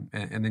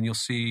 And then you'll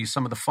see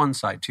some of the fun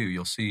side too.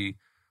 You'll see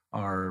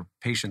our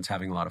patients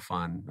having a lot of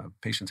fun,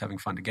 patients having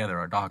fun together,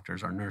 our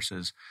doctors, our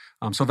nurses.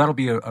 So that'll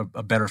be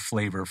a better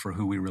flavor for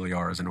who we really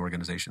are as an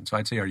organization. So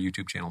I'd say our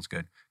YouTube channel is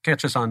good.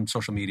 Catch us on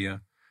social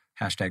media.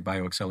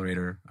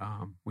 #BioAccelerator.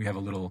 We have a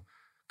little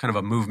kind of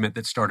a movement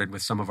that started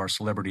with some of our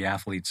celebrity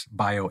athletes,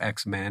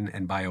 BioX men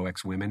and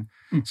BioX women.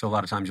 So a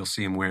lot of times you'll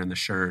see them wearing the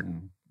shirt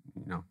and,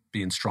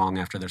 being strong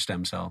after their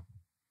stem cell.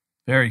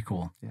 Very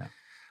cool. Yeah.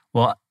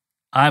 Well,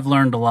 I've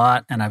learned a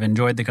lot and I've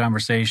enjoyed the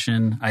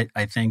conversation.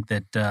 I think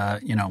that,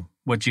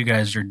 what you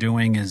guys are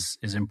doing is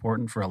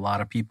important for a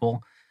lot of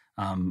people,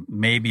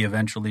 maybe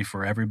eventually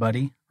for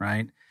everybody,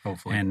 right?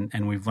 Hopefully.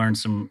 And we've learned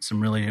some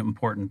really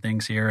important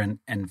things here.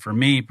 And for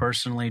me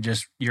personally,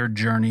 just your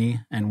journey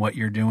and what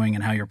you're doing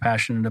and how you're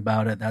passionate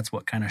about it, that's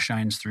what kind of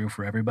shines through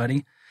for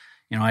everybody.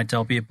 I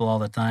tell people all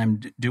the time,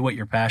 do what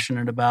you're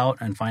passionate about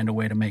and find a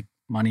way to make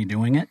money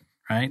doing it,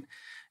 right?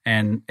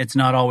 And it's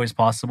not always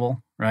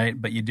possible, right?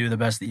 But you do the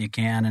best that you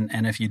can.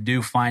 And if you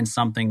do find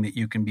something that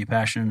you can be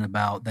passionate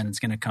about, then it's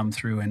going to come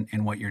through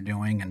in what you're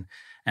doing. And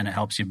it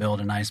helps you build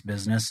a nice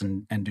business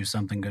and do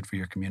something good for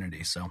your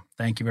community. So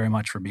thank you very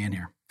much for being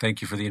here.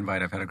 Thank you for the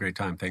invite. I've had a great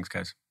time. Thanks,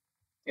 guys.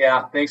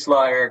 Yeah, thanks a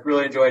lot, Eric.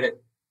 Really enjoyed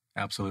it.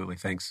 Absolutely.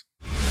 Thanks.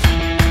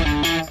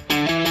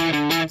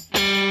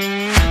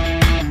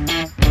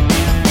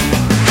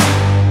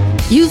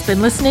 You've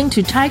been listening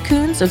to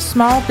Tycoons of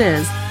Small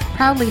Biz,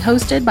 proudly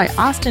hosted by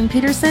Austin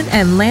Peterson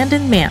and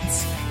Landon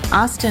Mance.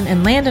 Austin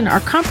and Landon are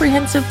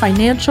comprehensive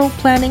financial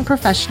planning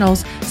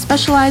professionals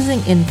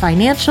specializing in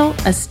financial,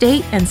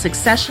 estate, and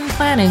succession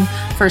planning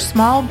for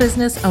small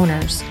business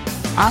owners.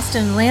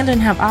 Austin and Landon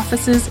have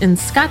offices in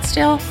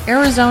Scottsdale,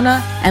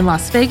 Arizona, and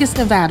Las Vegas,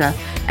 Nevada,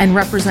 and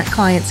represent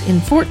clients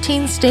in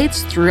 14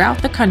 states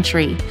throughout the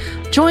country.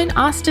 Join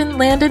Austin,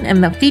 Landon,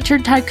 and the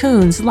featured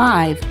Tycoons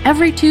live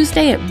every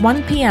Tuesday at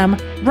 1 p.m.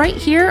 right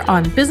here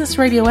on Business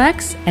Radio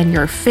X and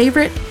your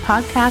favorite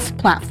podcast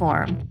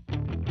platform.